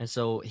 And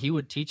so he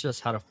would teach us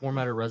how to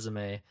format a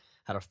resume,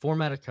 how to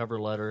format a cover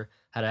letter,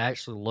 how to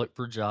actually look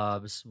for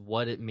jobs,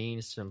 what it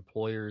means to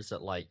employers,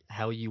 that like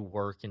how you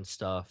work and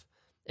stuff.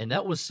 And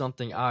that was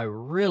something I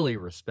really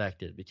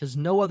respected because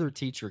no other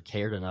teacher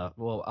cared enough.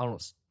 Well, I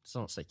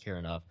don't say care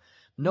enough.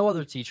 No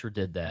other teacher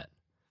did that.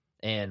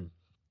 And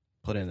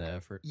Put in the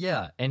effort.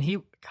 yeah, and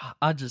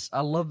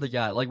I love the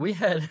guy. Like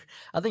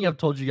I think I've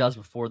told you guys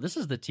before, this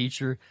is the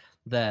teacher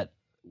that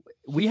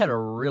we had a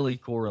really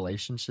cool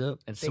relationship,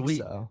 and so Think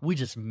so. we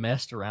just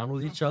messed around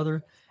with each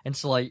other. And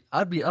so like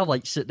I'd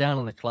like sit down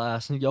in the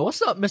class and go,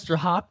 "What's up, Mr.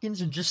 Hopkins?"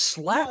 and just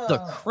slap the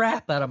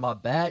crap out of my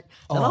back.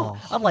 And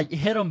I'd like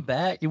hit him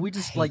back, and we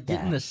just like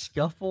get in this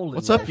scuffle. And,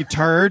 What's up, like, you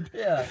turd?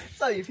 Yeah,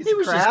 So you piece he of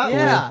was just crap. cool.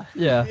 Yeah.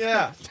 yeah.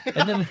 Yeah.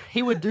 And then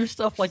he would do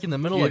stuff like in the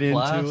middle Get of into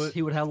class. it.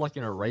 He would have like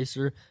an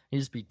eraser. He'd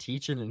just be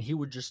teaching, and he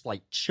would just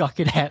like chuck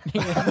it at me.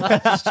 And I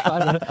just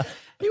trying to.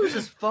 He was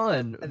just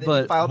fun, And then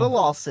but you filed a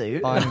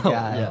lawsuit. Fun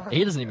guy. yeah,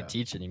 he doesn't even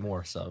teach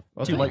anymore, so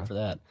Well, too thank late you. for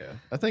that. Yeah.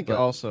 I think But-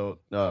 also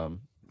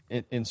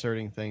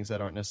inserting things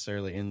that aren't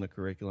necessarily in the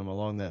curriculum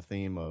along that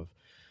theme of,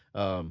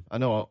 I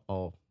know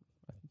I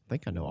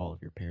think I know all of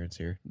your parents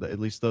here, at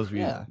least those of you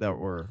Yeah. that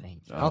were.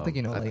 Thank you. I don't think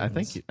you know I think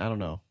Layton's. I don't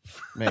know.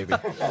 Maybe.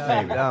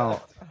 Maybe. No.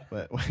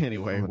 But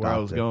anyway, I'm where I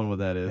was adopted. going with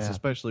that is, Yeah.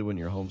 especially when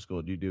you're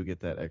homeschooled, you do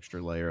get that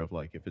extra layer of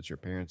like, if it's your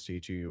parents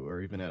teaching you,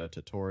 or even at a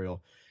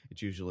tutorial,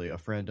 it's usually a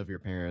friend of your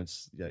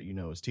parents that you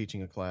know is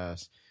teaching a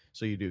class.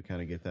 So you do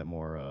kind of get that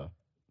more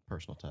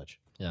personal touch.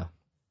 Yeah.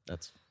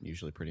 That's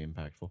usually pretty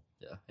impactful.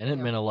 Yeah, and it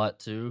meant a lot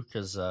too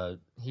because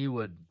he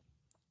would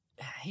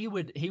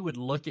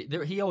look at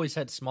there. He always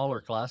had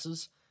smaller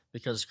classes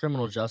because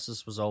criminal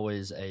justice was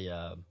always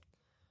a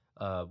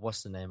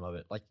what's the name of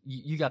it? Like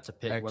you got to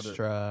pick whether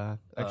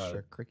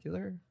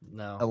extracurricular.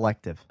 no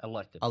Elective.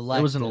 elective.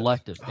 It was an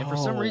Elective. elective, and for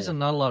some Oh. reason,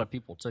 not a lot of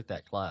people took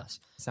that class.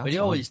 Sounds But he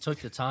fun. always took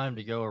the time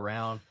to go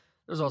around.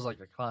 There was always like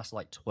a class of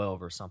like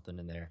 12 or something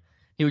in there.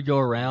 He would go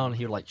around.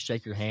 He would like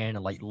shake your hand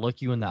and like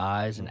look you in the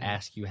eyes and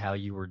ask you how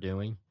you were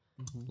doing.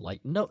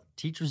 Like no,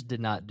 teachers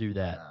did not do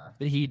that,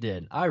 but he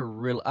did. I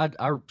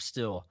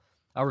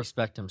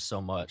respect him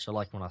so much. I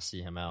like when I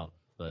see him out.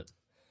 But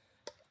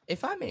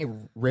If I may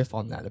riff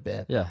on that a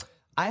bit, yeah,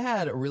 I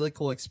had a really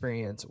cool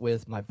experience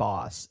with my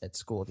boss at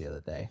school the other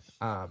day.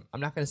 I'm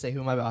not going to say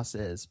who my boss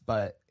is,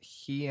 but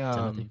he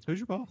Who's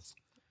your boss?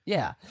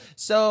 yeah.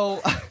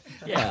 So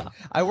yeah.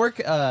 I work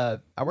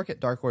at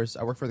Dark Horse.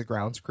 I work for the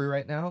grounds crew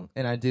right now,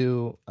 and I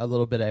do a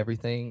little bit of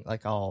everything.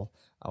 Like I'll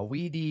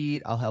weed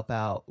eat, I'll help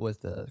out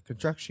with the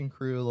construction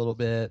crew a little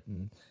bit,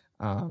 and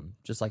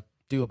just like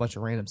do a bunch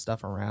of random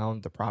stuff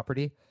around the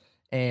property.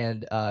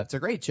 And it's a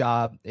great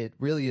job. It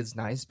really is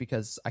nice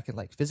because I can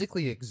like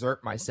physically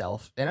exert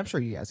myself, and I'm sure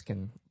you guys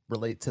can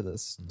relate to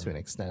this to an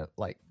extent.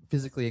 Like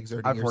physically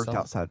exerting I've yourself. worked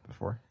outside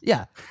before.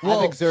 Yeah.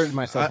 I've exerted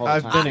myself all the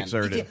I've time. been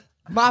exerted.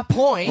 My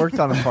point. Worked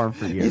on a farm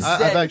for years.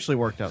 I've actually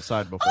worked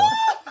outside before.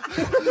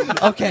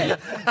 Okay.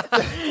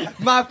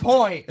 My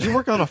point. You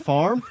work on a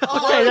farm?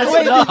 Okay, that's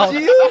wait, enough.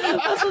 did you?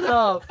 That's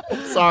enough.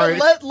 Sorry.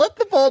 Let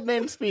the bald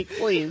man speak,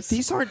 please.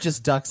 These aren't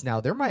just ducks now.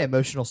 They're my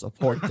emotional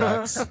support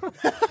ducks.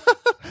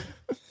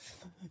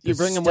 You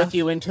bring them with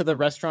you into the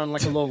restaurant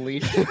like a little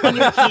leash on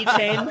your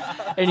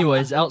keychain.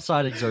 Anyways,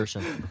 outside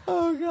exertion.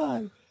 Oh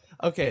god.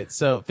 Okay,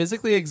 so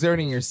physically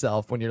exerting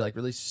yourself when you're like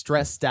really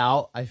stressed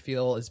out, I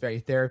feel is very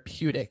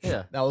therapeutic.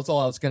 Yeah. That was all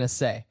I was gonna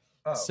say.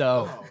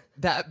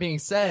 That being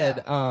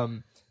said,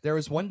 there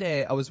was one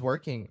day I was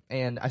working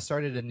and I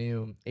started a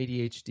new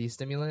ADHD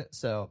stimulant.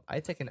 So I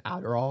had taken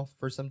Adderall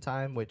for some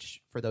time,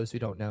 which for those who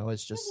don't know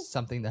is just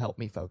something to help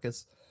me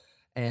focus.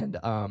 And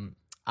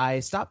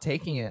I stopped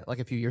taking it like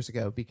a few years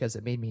ago because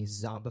it made me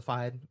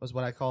zombified, was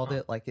what I called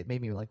it. Like it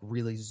made me like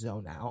really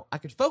zone out. I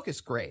could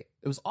focus great.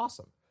 It was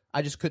awesome.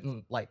 I just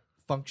couldn't like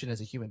function as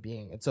a human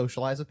being and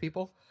socialize with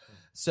people.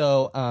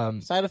 So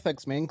Side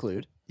effects may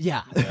include.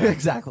 yeah,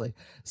 exactly.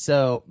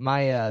 So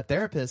my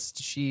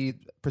therapist, she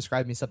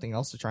prescribed me something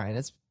else to try, and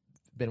it's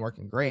been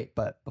working great.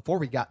 But before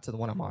we got to the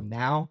one I'm on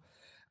now,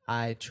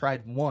 I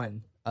tried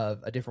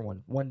a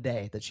different one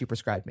day that she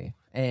prescribed me,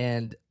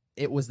 and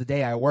it was the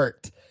day I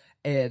worked,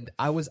 and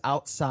I was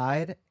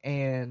outside,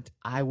 and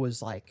I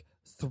was like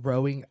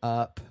throwing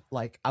up,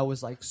 like I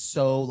was like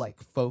so like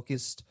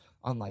focused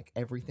on like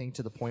everything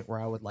to the point where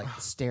I would like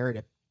stare at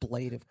a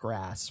blade of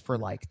grass for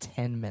like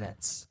 10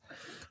 minutes.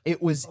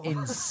 It was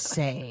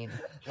insane.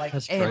 Like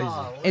That's and,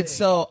 crazy. And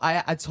so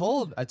I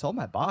told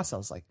my boss, I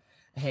was like,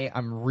 hey,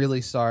 I'm really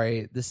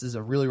sorry. This is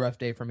a really rough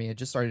day for me. I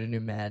just started a new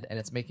med and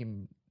it's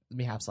making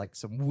me have like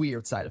some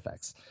weird side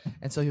effects.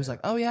 And so he was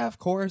like, oh yeah, of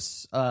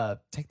course.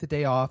 Take the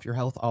day off. Your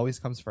health always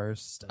comes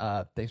first.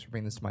 Thanks for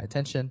bringing this to my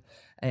attention.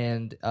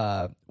 And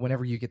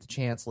whenever you get the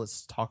chance,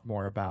 let's talk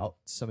more about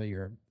some of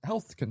your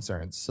health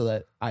concerns so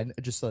that I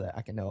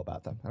can know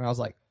about them. And I was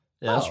like,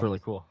 Yeah, that's Oh. really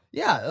cool.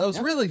 yeah, that was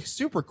really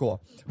super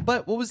cool.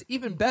 But what was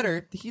even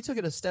better, he took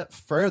it a step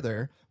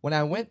further. When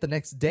I went the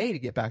next day to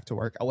get back to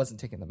work, I wasn't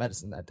taking the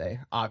medicine that day,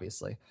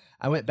 obviously.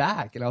 I went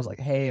back and I was like,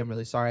 hey, I'm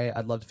really sorry.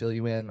 I'd love to fill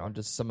you in on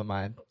just some of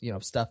my,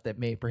 stuff that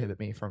may prohibit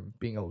me from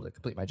being able to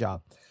complete my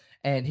job.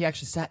 And he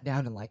actually sat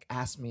down and like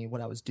asked me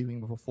what I was doing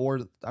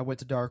before I went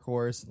to Dark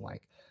Horse and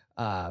like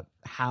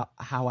how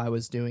I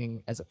was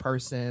doing as a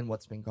person,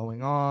 what's been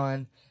going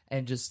on,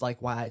 and just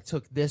like why I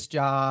took this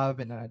job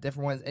and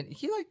different ones. And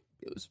he like,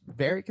 it was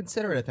very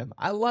considerate of him.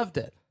 I loved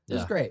it. It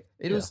was Yeah. great.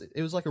 It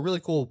was like a really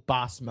cool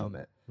boss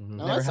moment. Oh,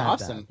 Never that's had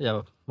awesome.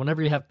 Yeah,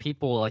 whenever you have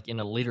people like in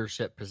a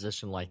leadership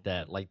position like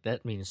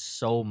that means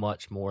so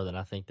much more than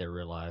I think they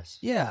realize.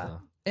 Yeah.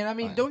 So, And I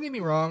mean, Fine. don't get me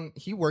wrong,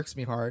 he works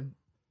me hard,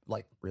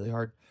 like really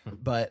hard,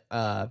 but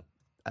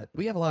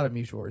we have a lot of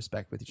mutual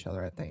respect with each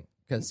other, I think,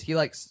 because he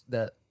likes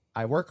that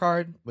I work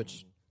hard,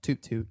 which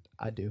toot toot,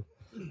 I do.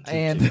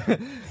 And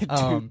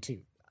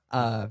Toot.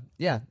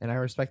 yeah, and I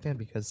respect him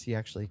because he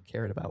actually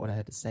cared about what I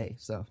had to say.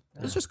 So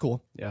it was just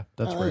cool. Yeah,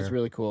 that's Oh, rare. that's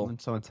really cool. When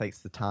someone takes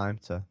the time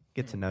to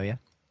get to know you,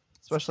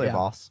 especially Yeah. a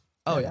boss.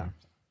 Oh yeah.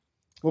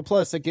 Well,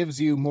 plus it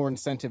gives you more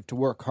incentive to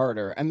work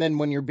harder. And then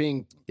when you're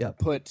being Yep.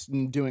 put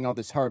and doing all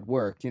this hard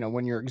work,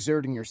 when you're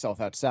exerting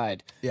yourself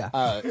outside, Yeah.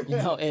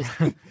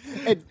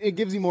 it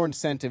gives you more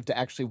incentive to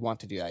actually want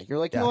to do that. You're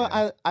like, you know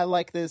what, I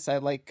like this. I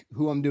like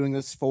who I'm doing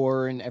this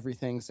for and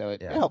everything. So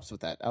it helps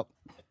with that.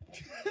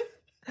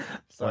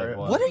 Sorry.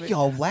 Like What are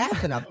y'all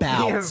laughing Me and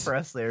about?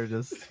 Presley are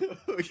just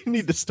You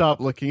need to stop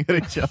looking at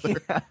each other.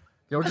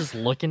 Y'all just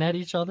looking at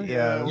each other?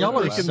 Yeah, Y'all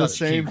We're are thinking the such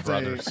same cute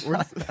thing. brothers.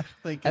 We're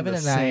thinking Evan the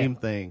and I- same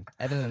thing.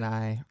 Evan and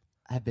I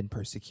have been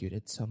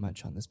persecuted so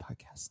much on this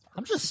podcast.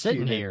 I'm just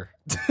sitting here.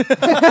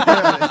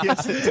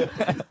 Yes,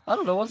 I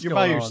don't know what's you're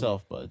going by on.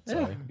 yourself, bud.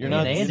 Sorry. You're You're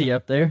not not Andy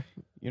up there.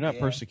 You're not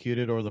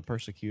persecuted or the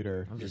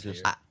persecutor. I'm just here.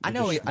 I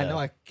know. just- I know.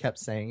 I kept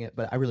saying it,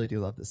 but I really do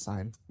love this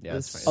sign. Yeah,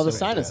 This it's Oh, the so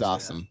sign is fantastic.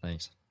 awesome.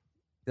 Thanks.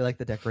 You like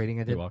the decorating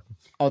I did? You're welcome.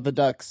 Oh, the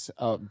ducks.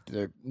 Oh,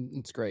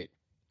 it's great.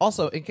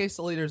 Also, in case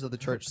the leaders of the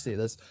church see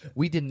this,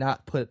 we did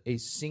not put a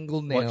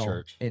single nail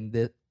church? in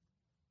this.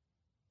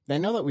 They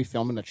know that we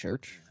film in a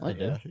church. What?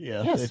 do?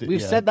 Yeah. Yes,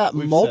 we've said that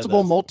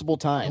multiple Don't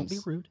times. be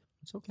rude.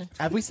 It's okay.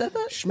 Have we said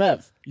that?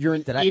 Schmev, you're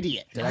an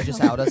idiot. Did I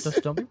just out us?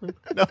 Just don't be rude.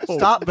 No,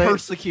 Stop they,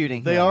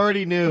 persecuting They him.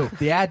 already knew.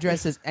 The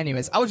address is.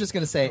 Anyways, I was just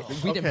gonna say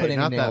we didn't Okay, put any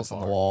not that nails on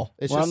the far. wall.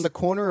 It's We're just on the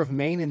corner of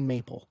Main and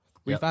Maple.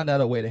 we Yep. found out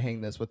a way to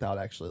hang this without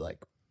actually like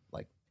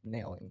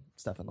nailing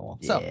stuff in the wall.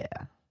 So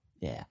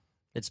Yeah.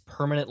 It's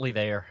permanently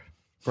there.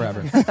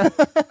 forever.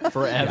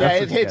 Forever. Yeah,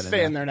 what you it's gotta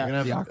staying do. there You're now.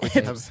 gonna The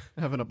have, awkward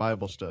having a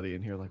Bible study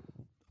in here. Like,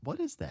 what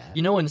is that?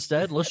 You know,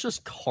 instead, let's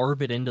just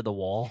carve it into the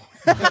wall.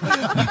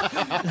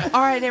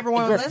 All right,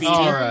 everyone. Let's Graffiti. turn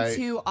All right.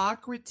 to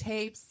Awkward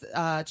Tapes,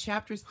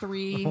 chapter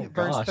 3, Oh,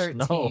 verse gosh, 13.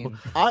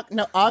 no.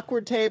 No,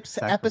 Awkward Tapes,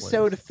 Sacrilege.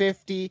 episode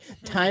 50,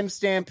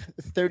 timestamp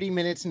 30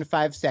 minutes and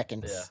 5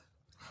 seconds.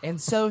 Yeah.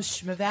 And so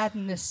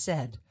Shmavadinus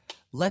said,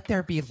 "Let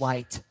there be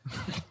light."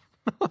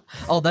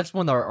 Oh, that's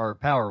when our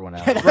power went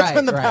out. That's Right,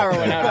 when the right. power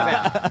went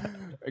out.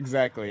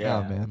 Exactly, yeah.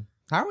 Oh man,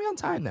 how are we on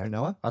time there,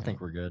 Noah? I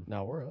think we're good.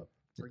 No, we're up.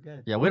 We're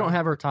good. Yeah, we don't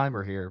have our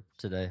timer here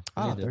today.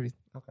 We Oh, need to- 30.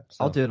 Okay.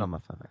 so- I'll do it on my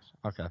phone.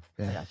 Actually. Okay.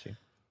 Yeah. I got you.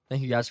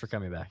 Thank you guys for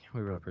coming back.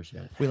 We really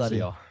appreciate it. We love See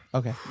you. y'all.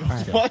 Okay. All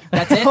right. What?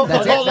 That's it.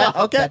 That's it. Hold on.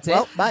 Okay, That's it.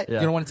 well, bye. Yeah.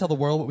 You don't want to tell the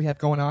world what we have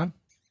going on?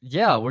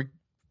 Yeah, we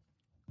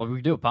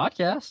could do a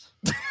podcast.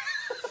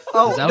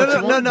 Oh Is that no, what you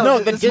no, no, want? no, No,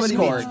 the This is what he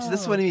Discord. means.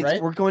 This is what he means.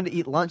 Right? We're going to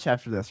eat lunch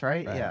after this,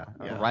 right? Right. Yeah.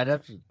 Yeah. Right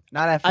after.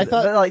 Not after. I this,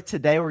 thought- but like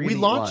today we're We gonna eat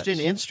launched lunch.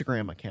 an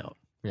Instagram account.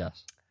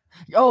 Yes.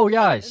 Oh,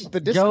 guys. The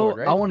Discord, go,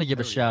 right? I want to give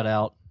a shout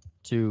out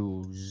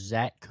to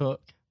Zach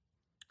Cook.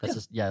 That's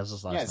his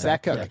last Yeah, name.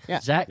 Zach Cook. Yeah.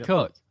 Zach Yep.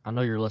 Cook. I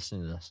know you're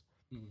listening to this.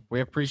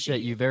 We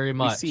appreciate you very We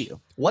much see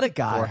you. What a for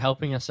guy.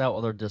 helping us out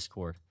with our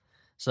Discord.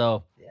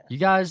 So, you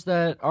guys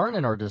that aren't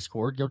in our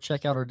Discord, go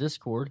check out our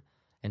Discord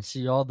and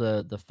see all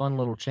the fun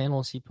little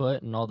channels he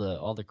put and all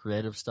the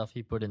creative stuff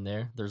he put in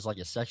there. There's like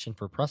a section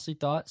for Presley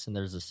Thoughts, and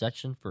there's a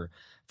section for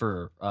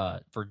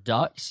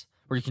ducks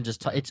where you can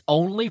just it's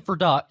only for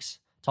ducks.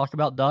 Talk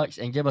about ducks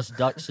and give us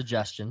duck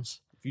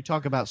suggestions. If you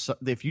talk about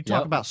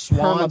Yep.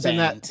 swans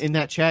Permaband. in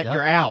that chat, Yep.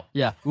 you're out.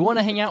 Yeah, we want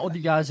to hang out with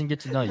you guys and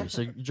get to know you.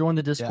 So join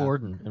the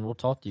Discord and we'll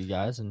talk to you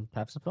guys and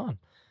have some fun.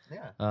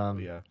 Yeah.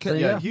 Yeah. So, yeah,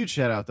 yeah. huge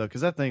shout out though, because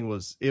that thing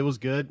was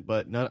good,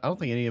 but I don't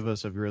think any of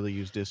us have really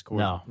used Discord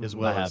No, as I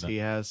well as haven't. he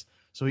has.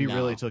 So he No.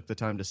 really took the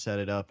time to set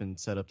it up and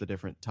set up the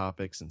different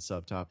topics and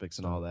subtopics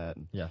and all that,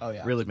 and Yeah. Oh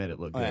yeah. really made it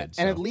look Oh, good. yeah.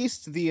 so. And at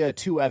least the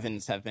two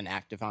Evans have been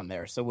active on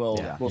there, so we'll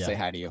Yeah. say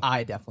hi to you.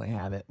 I definitely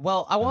have it.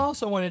 Well, I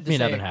also wanted to Me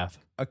and say Evan have.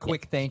 a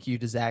quick thank you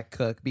to Zach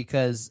Cook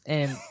because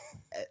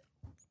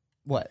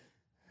what?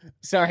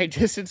 Sorry,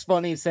 just it's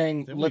funny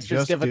saying Didn't we let's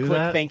just just give a do quick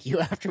that? thank you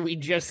after we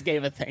just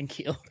gave a thank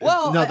you.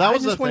 Well, no, that I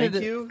was just a wanted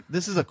thank to- you.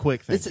 This is a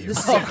quick thank you. This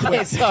is a Okay,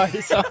 quick.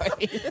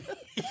 sorry.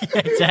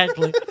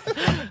 Exactly.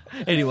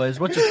 Anyways,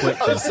 what's your quick?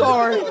 I'm tip?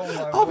 sorry.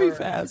 I'll be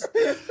fast.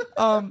 Be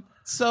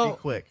So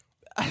quick.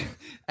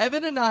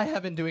 Evan and I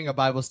have been doing a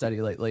Bible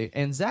study lately,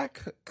 and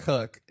Zach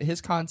Cook,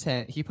 his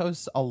content, he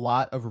posts a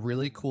lot of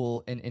really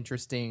cool and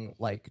interesting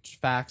like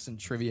facts and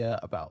trivia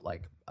about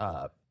like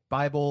the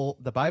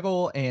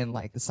Bible and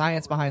like the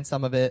science behind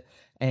some of it,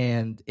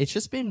 and it's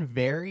just been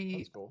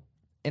very,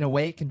 in a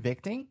way,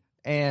 convicting.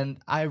 And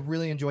I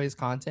really enjoy his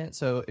content.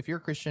 So if you're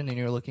a Christian and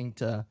you're looking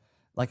to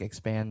like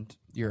expand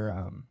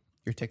your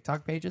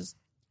TikTok pages,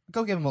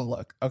 go give him a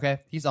look. Okay,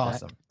 he's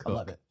awesome. I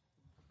love it.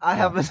 I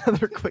have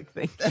another quick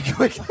thing.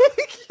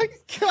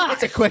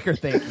 It's a quicker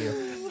thank you.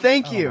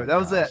 Thank you. That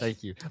was it.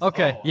 Thank you.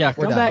 Okay, yeah,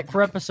 We're come done. back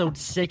for episode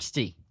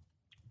 60.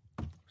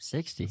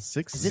 60 Is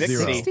it 60.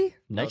 60?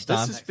 next This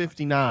time. is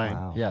 59.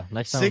 Wow. Yeah,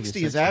 next time. will be 60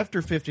 is 60.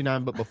 after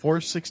 59, but before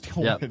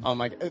 61. Yep. Oh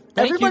my god.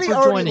 Thank Everybody you for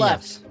already joining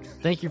left. us.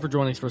 Thank you for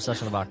joining us for a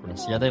session of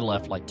awkwardness. Yeah, they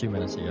left like 2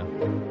 minutes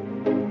ago.